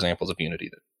beautiful examples of unity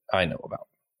that I know about.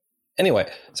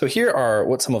 Anyway, so here are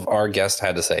what some of our guests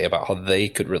had to say about how they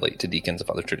could relate to deacons of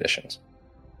other traditions.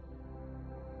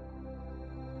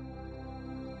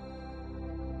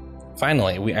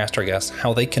 Finally, we asked our guests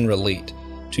how they can relate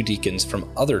to deacons from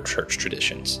other church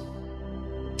traditions.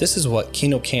 This is what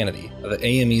Keno Kennedy of the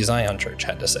AME Zion Church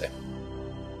had to say.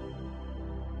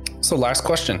 So last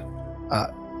question.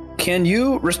 Can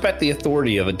you respect the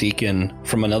authority of a deacon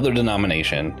from another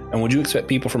denomination? And would you expect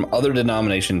people from other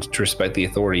denominations to respect the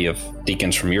authority of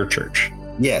deacons from your church?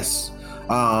 Yes.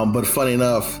 But funny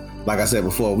enough, like I said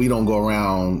before, we don't go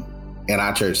around in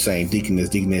our church saying deaconess,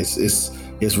 deaconess.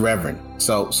 It's reverend.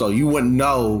 So you wouldn't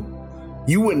know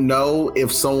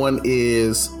if someone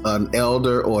is an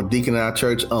elder or a deacon in our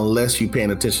church unless you're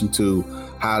paying attention to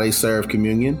how they serve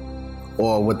communion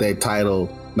or what their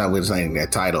title. Not with saying their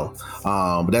title,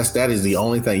 but that is the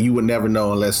only thing you would never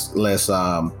know unless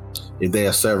if they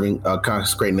are serving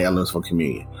consecrating the elements for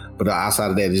communion. But outside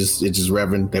of that, it's just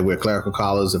reverend. They wear clerical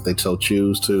collars if they so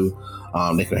choose to.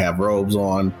 They could have robes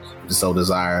on if they so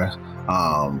desire.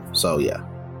 So yeah.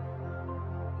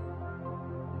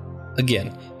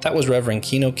 Again, that was Reverend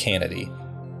Keno Kennedy,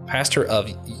 pastor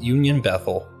of Union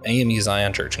Bethel AME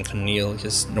Zion Church in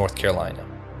Cornelius, North Carolina.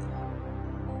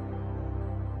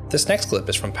 This next clip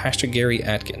is from Pastor Gary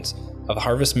Atkins of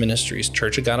Harvest Ministries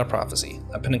Church of God of Prophecy,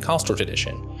 a Pentecostal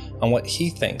tradition, on what he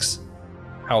thinks,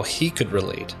 how he could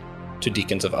relate to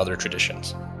deacons of other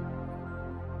traditions.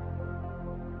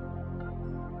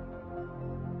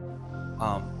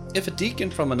 If a deacon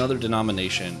from another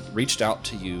denomination reached out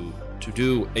to you to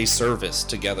do a service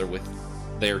together with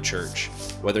their church,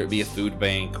 whether it be a food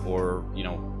bank or,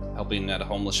 helping at a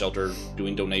homeless shelter,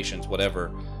 doing donations,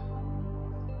 whatever,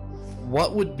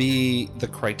 what would be the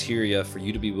criteria for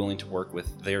you to be willing to work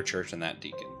with their church and that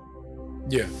deacon?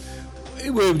 Yeah.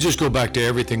 It would just go back to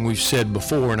everything we've said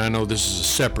before, and I know this is a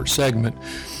separate segment,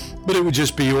 but it would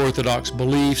just be orthodox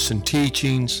beliefs and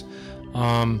teachings.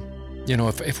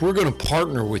 If we're going to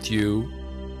partner with you,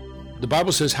 the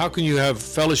Bible says, how can you have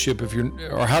fellowship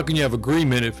or how can you have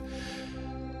agreement if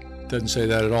it doesn't say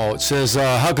that at all? It says,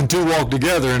 how can two walk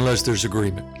together unless there's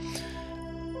agreement?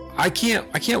 I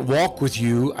can't walk with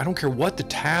you, I don't care what the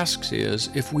task is,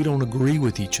 if we don't agree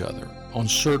with each other on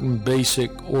certain basic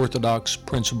orthodox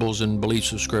principles and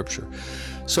beliefs of Scripture.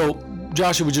 So,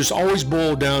 Josh, it would just always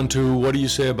boil down to, what do you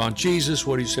say about Jesus?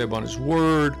 What do you say about His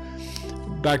Word?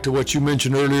 Back to what you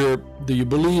mentioned earlier, do you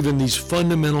believe in these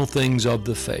fundamental things of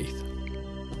the faith?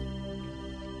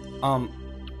 I'm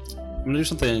going to do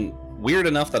something weird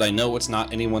enough that I know it's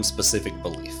not anyone's specific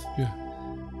belief. Yeah.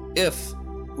 If,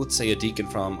 let's say, a deacon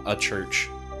from a church,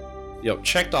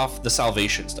 checked off the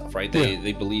salvation stuff, right?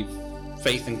 They believe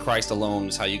faith in Christ alone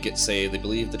is how you get saved. They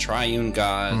believe the triune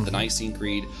God, the Nicene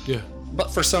Creed. Yeah. But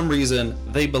for some reason,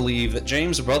 they believe that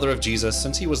James, the brother of Jesus,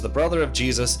 since he was the brother of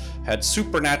Jesus, had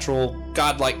supernatural,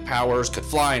 godlike powers, could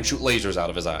fly and shoot lasers out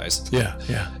of his eyes. Yeah.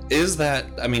 Is that,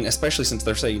 especially since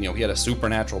they're saying, he had a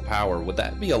supernatural power, would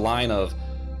that be a line of,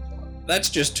 That's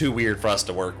just too weird for us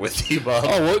to work with you, Bob.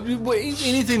 Oh, well,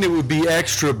 anything that would be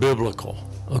extra biblical,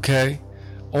 okay,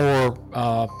 or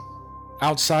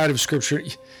outside of Scripture.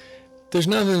 There's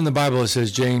nothing in the Bible that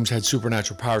says James had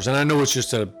supernatural powers, and I know it's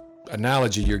just an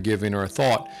analogy you're giving or a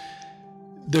thought.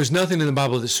 There's nothing in the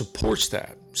Bible that supports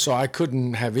that, so I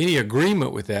couldn't have any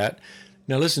agreement with that.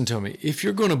 Now listen to me. If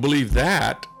you're going to believe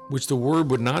that, which the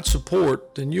Word would not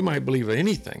support, then you might believe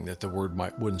anything that the Word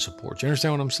wouldn't support. You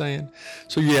understand what I'm saying?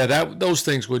 So yeah, those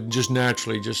things would just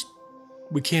naturally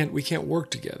we can't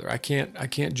work together. I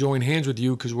can't join hands with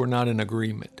you because we're not in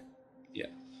agreement. Yeah.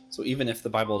 So even if the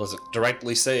Bible doesn't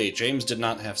directly say James did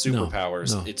not have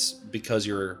superpowers, it's because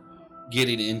you're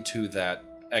getting into that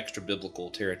extra biblical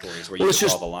territories where you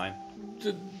draw the line.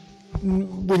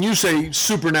 When you say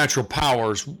supernatural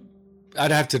powers,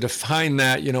 I'd have to define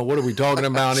that. What are we talking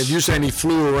about? If you're saying he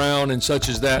flew around and such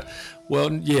as that,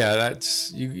 well, yeah,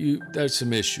 that's that's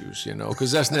some issues,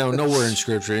 because that's now nowhere in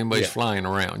Scripture anybody's flying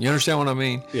around. You understand what I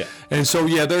mean? Yeah. And so,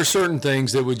 yeah, there are certain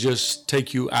things that would just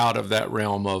take you out of that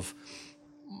realm of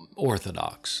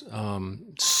orthodox,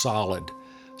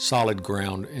 solid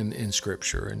ground in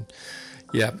Scripture. And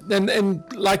yeah, and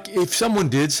like if someone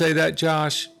did say that,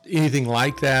 Josh, anything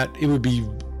like that, it would be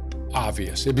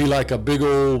obvious. It'd be like a big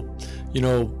old,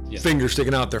 finger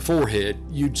sticking out their forehead.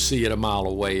 You'd see it a mile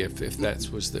away if that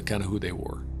was the kind of who they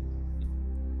were.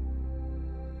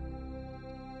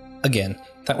 Again,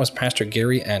 that was Pastor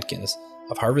Gary Atkins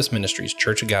of Harvest Ministries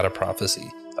Church of God of Prophecy,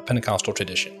 a Pentecostal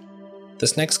tradition.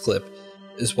 This next clip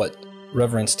is what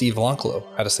Reverend Steve Lonklow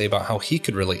had to say about how he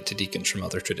could relate to deacons from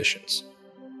other traditions.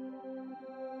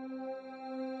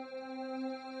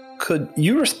 Could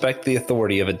you respect the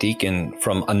authority of a deacon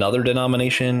from another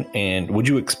denomination, and would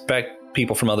you expect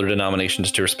people from other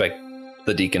denominations to respect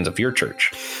the deacons of your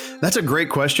church? That's a great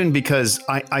question, because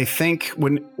I think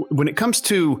when it comes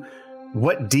to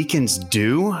what deacons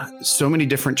do, so many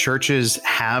different churches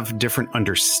have different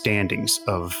understandings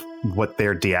of what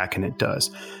their diaconate does.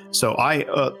 So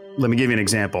let me give you an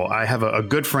example. I have a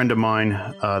good friend of mine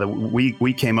that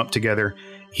we came up together.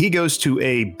 He goes to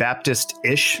a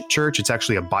Baptist-ish church. It's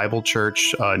actually a Bible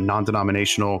church,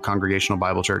 non-denominational congregational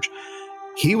Bible church.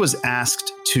 He was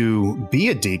asked to be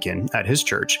a deacon at his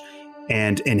church.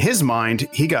 And in his mind,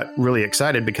 he got really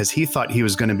excited because he thought he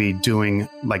was going to be doing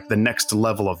like the next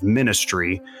level of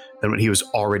ministry than what he was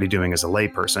already doing as a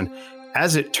layperson.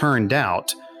 As it turned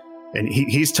out, and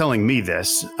he's telling me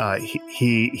this,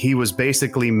 he was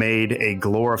basically made a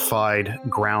glorified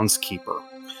groundskeeper.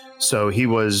 So he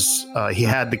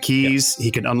had the keys.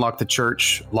 He could unlock the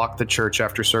church, lock the church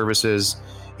after services.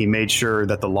 He made sure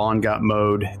that the lawn got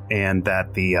mowed and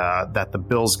that the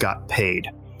bills got paid.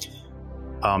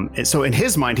 And so in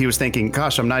his mind, he was thinking,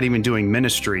 gosh, I'm not even doing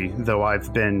ministry, though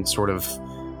I've been sort of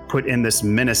put in this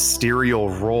ministerial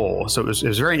role. So it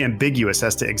was very ambiguous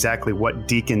as to exactly what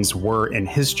deacons were in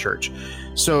his church.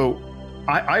 So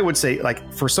I would say,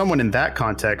 like, for someone in that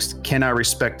context, can I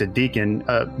respect a deacon?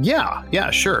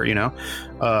 Yeah, sure.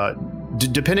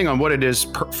 Depending on what it is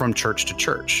from church to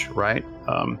church, right?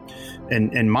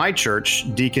 In my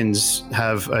church, deacons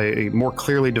have a more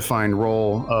clearly defined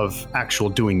role of actual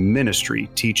doing ministry,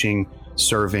 teaching,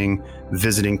 serving,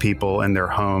 visiting people in their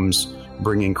homes,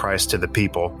 bringing Christ to the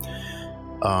people.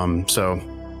 So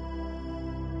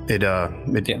it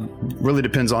really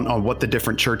depends on what the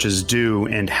different churches do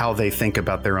and how they think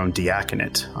about their own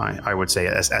diaconate. I would say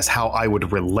as how I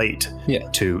would relate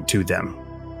to them.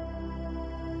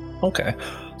 Okay.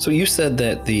 So you said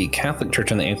that the Catholic Church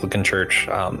and the Anglican Church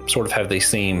sort of have the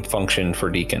same function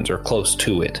for deacons or close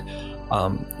to it.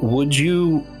 Would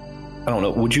you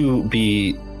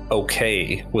be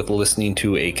okay with listening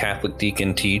to a Catholic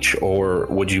deacon teach, or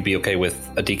would you be okay with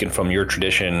a deacon from your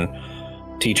tradition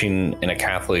teaching in a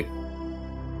Catholic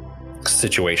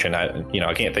situation?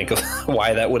 I can't think of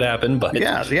why that would happen, but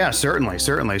yeah, certainly.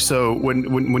 So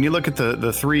when you look at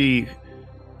the three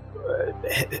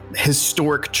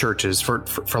historic churches, for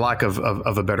lack of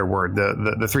a better word,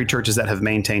 the three churches that have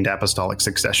maintained apostolic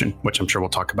succession, which I'm sure we'll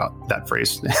talk about that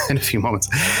phrase in a few moments,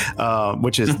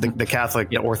 which is the Catholic,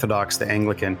 the Orthodox, the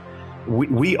Anglican.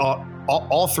 We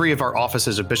all three of our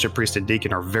offices of bishop, priest, and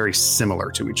deacon are very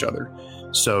similar to each other.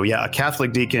 So yeah, a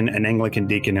Catholic deacon, an Anglican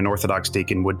deacon, an Orthodox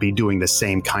deacon would be doing the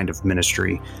same kind of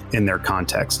ministry in their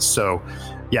context. So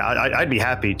yeah, I'd be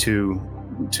happy to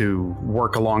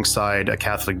work alongside a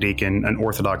Catholic deacon, an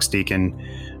Orthodox deacon,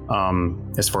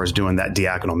 as far as doing that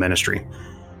diaconal ministry.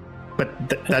 But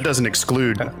that doesn't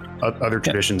exclude other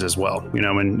traditions as well.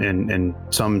 And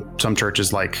some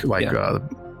churches like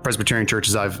Presbyterian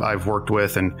churches I've worked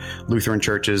with and Lutheran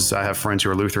churches, I have friends who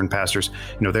are Lutheran pastors.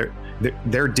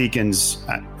 Their deacons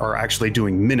are actually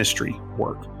doing ministry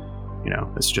work.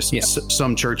 It's just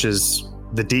some churches,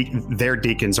 their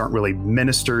deacons aren't really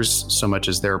ministers so much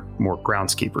as they're more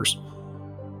groundskeepers.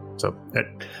 So it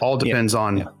all depends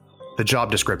on the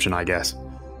job description, I guess.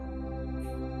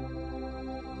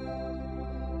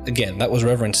 Again, that was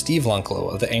Reverend Steve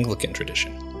Lonklow of the Anglican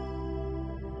tradition.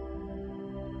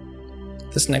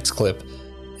 This next clip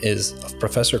is of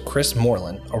Professor Chris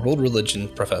Moreland, a world religion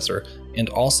professor and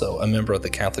also a member of the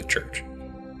Catholic Church.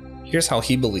 Here's how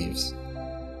he believes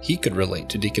he could relate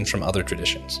to deacons from other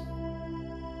traditions.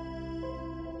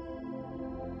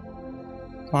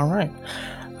 All right.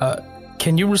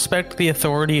 Can you respect the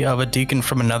authority of a deacon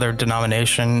from another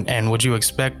denomination, and would you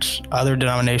expect other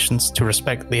denominations to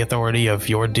respect the authority of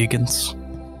your deacons?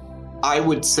 I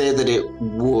would say that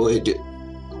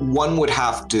one would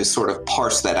have to sort of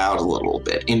parse that out a little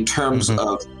bit in terms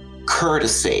of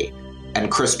courtesy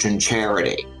and Christian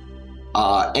charity.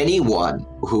 Anyone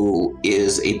who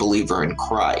is a believer in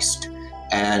Christ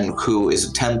and who is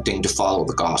attempting to follow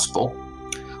the gospel,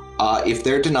 if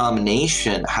their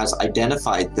denomination has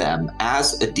identified them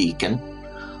as a deacon,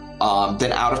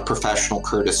 then out of professional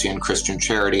courtesy and Christian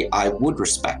charity, I would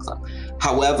respect them.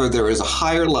 However, there is a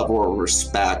higher level of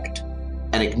respect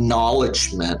and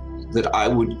acknowledgement that I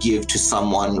would give to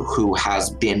someone who has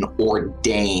been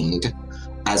ordained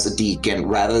as a deacon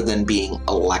rather than being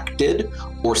elected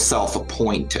or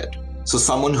self-appointed. So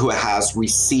someone who has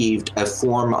received a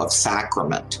form of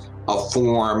sacrament, a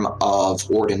form of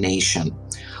ordination.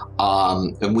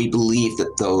 And we believe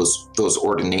that those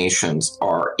ordinations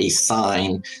are a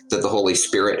sign that the Holy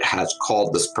Spirit has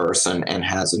called this person and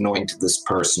has anointed this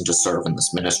person to serve in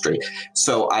this ministry.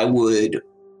 So I would,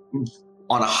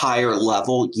 on a higher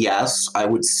level, yes, I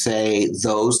would say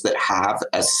those that have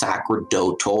a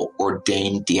sacerdotal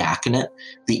ordained diaconate,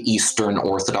 the Eastern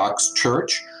Orthodox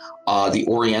Church, the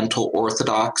Oriental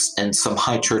Orthodox, and some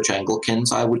High Church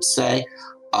Anglicans, I would say,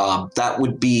 that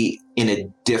would be in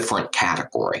a different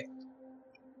category.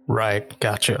 Right.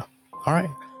 Gotcha. All right.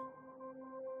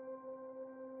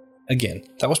 Again,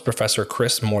 that was Professor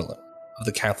Chris Moreland of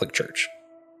the Catholic Church.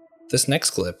 This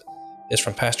next clip is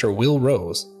from Pastor Will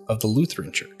Rose of the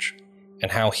Lutheran Church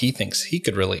and how he thinks he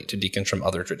could relate to deacons from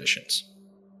other traditions.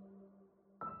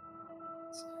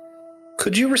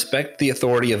 Could you respect the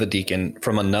authority of a deacon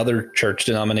from another church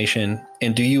denomination?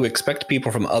 And do you expect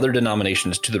people from other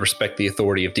denominations to respect the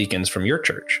authority of deacons from your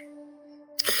church?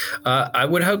 I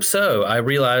would hope so. I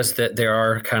realize that there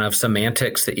are kind of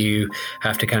semantics that you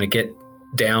have to kind of get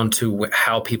down to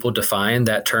how people define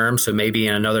that term. So maybe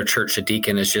in another church, a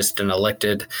deacon is just an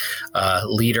elected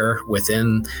leader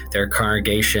within their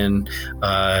congregation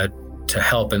to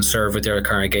help and serve with their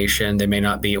congregation. They may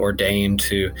not be ordained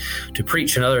to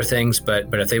preach and other things, but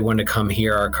if they want to come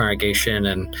hear our congregation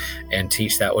and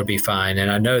teach, that would be fine. And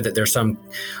I know that there's some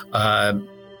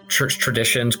church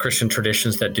traditions, Christian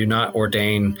traditions, that do not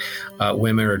ordain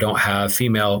women or don't have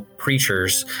female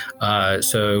preachers.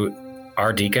 So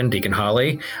our Deacon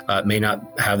Holly, may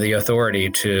not have the authority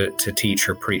to teach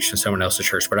or preach in someone else's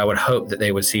church, but I would hope that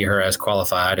they would see her as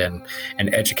qualified and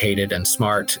educated and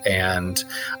smart and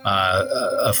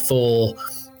a full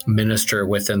minister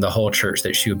within the whole church,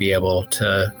 that she would be able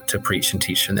to preach and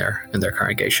teach in their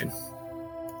congregation.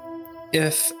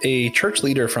 If a church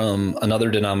leader from another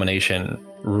denomination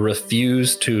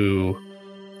refused to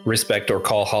respect or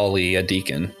call Holly a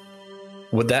deacon,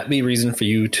 would that be reason for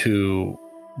you to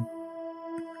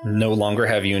no longer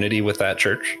have unity with that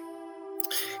church?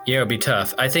 Yeah, it'd be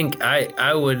tough. I think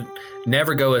I would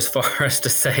never go as far as to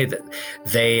say that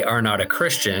they are not a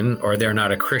Christian or they're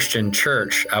not a Christian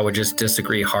church. I would just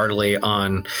disagree heartily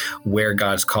on where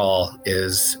God's call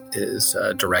is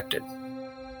directed.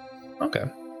 Okay.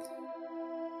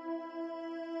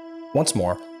 Once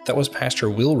more, that was Pastor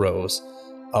Will Rose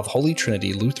of Holy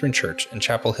Trinity Lutheran Church in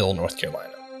Chapel Hill, North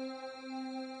Carolina.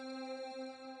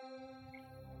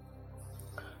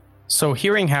 So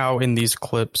hearing how in these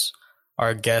clips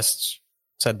our guests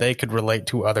said they could relate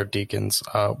to other deacons,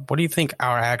 what do you think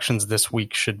our actions this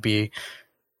week should be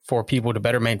for people to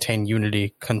better maintain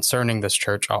unity concerning this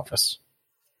church office?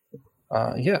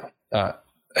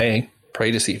 A,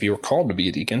 pray to see if you are called to be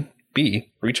a deacon.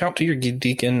 B, reach out to your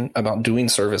deacon about doing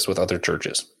service with other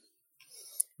churches.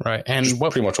 Right. And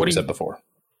pretty much what we said before.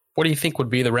 What do you think would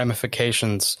be the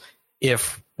ramifications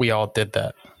if we all did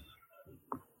that?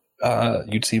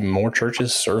 You'd see more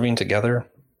churches serving together.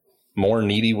 More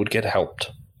needy would get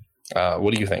helped.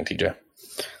 What do you think, TJ?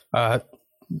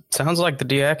 Sounds like the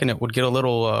diaconate would get a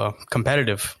little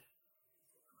competitive.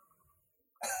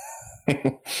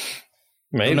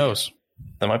 Maybe. Who knows?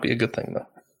 That might be a good thing,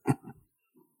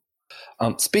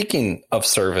 though. Speaking of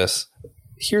service,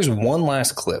 here's one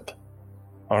last clip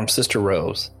from Sister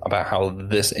Rose about how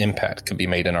this impact can be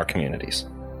made in our communities.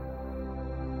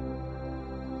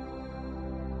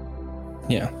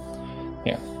 Yeah.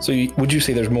 So would you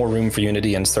say there's more room for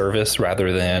unity in service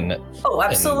rather than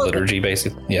absolutely. in liturgy,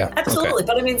 basically? Yeah. Absolutely. Okay.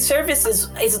 But I mean, service is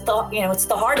the, it's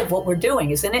the heart of what we're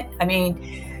doing, isn't it? I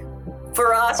mean,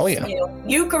 for us,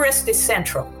 Eucharist is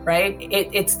central, right?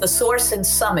 It's the source and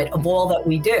summit of all that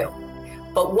we do.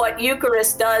 But what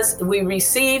Eucharist does, we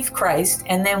receive Christ,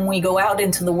 and then we go out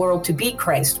into the world to be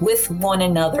Christ with one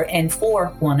another and for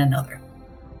one another.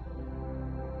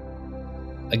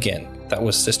 Again, that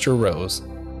was Sister Rose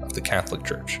of the Catholic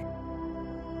Church.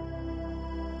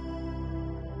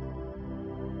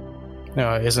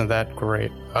 Isn't that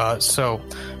great? So,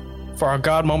 for our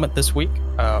God moment this week,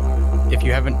 if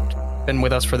you haven't been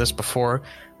with us for this before,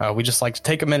 we just like to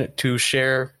take a minute to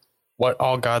share what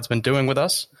all God's been doing with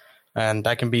us. And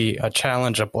that can be a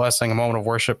challenge, a blessing, a moment of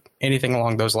worship, anything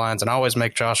along those lines. And I always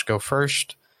make Josh go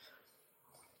first.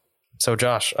 So,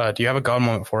 Josh, do you have a God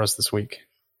moment for us this week?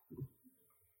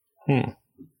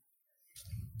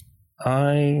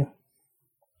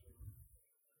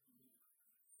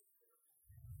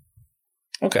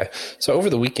 Okay, so over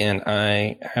the weekend,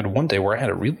 I had one day where I had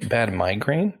a really bad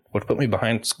migraine, which put me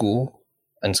behind school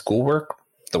and schoolwork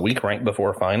the week right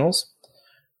before finals.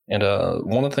 And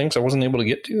one of the things I wasn't able to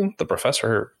get to, the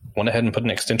professor went ahead and put an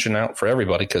extension out for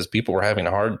everybody because people were having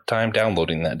a hard time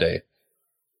downloading that day.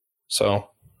 So,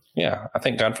 yeah, I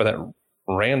thank God for that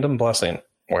random blessing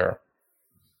where,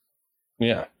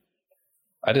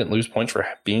 I didn't lose points for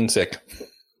being sick.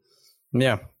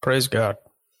 Yeah, praise God.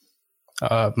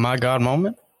 My God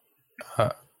moment,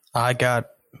 I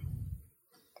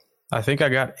think I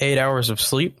got 8 hours of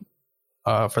sleep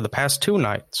for the past 2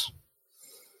 nights,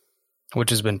 which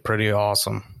has been pretty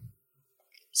awesome.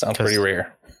 Sounds pretty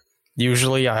rare.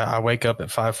 Usually I wake up at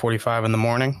 5:45 in the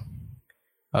morning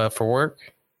for work.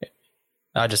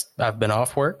 I've been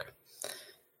off work,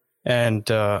 and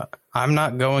I'm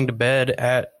not going to bed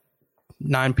at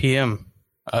 9 p.m.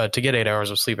 To get 8 hours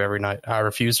of sleep every night. I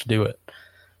refuse to do it.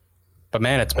 But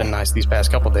man, it's been nice these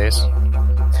past couple days.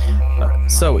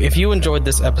 So if you enjoyed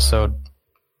this episode,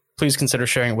 please consider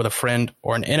sharing it with a friend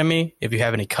or an enemy. If you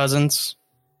have any cousins,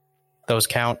 those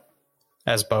count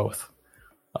as both.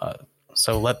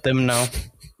 So let them know.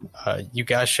 You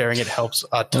guys sharing it helps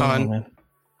a ton.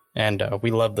 And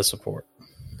we love the support.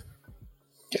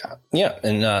 Yeah.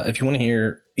 And if you want to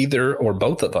hear either or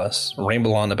both of us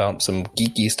ramble on about some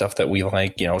geeky stuff that we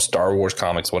like, Star Wars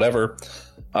comics, whatever,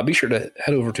 be sure to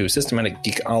head over to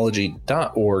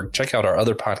systematicgeekology.org. Check out our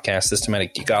other podcast,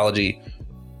 Systematic Geekology,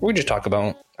 where we just talk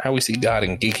about how we see God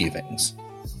in geeky things.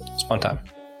 It's a fun time.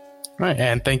 All right.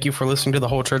 And thank you for listening to the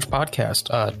Whole Church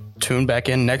Podcast. Tune back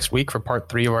in next week for part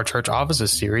 3 of our church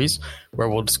offices series, where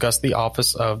we'll discuss the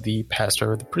office of the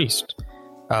pastor or the priest.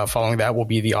 Following that will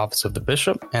be the office of the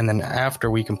bishop. And then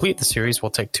after we complete the series,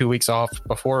 we'll take 2 weeks off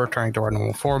before returning to our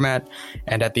normal format.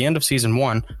 And at the end of season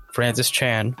 1, Francis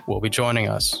Chan will be joining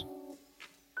us.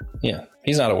 Yeah,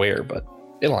 he's not aware, but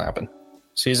it'll happen.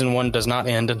 Season 1 does not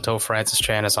end until Francis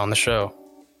Chan is on the show.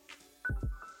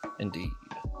 Indeed.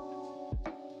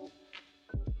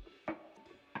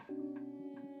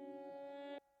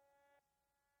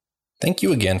 Thank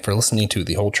you again for listening to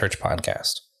the Whole Church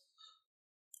Podcast.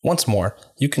 Once more,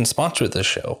 you can sponsor this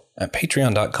show at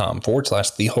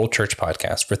patreon.com/The Whole Church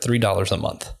Podcast for $3 a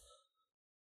month.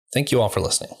 Thank you all for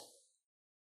listening.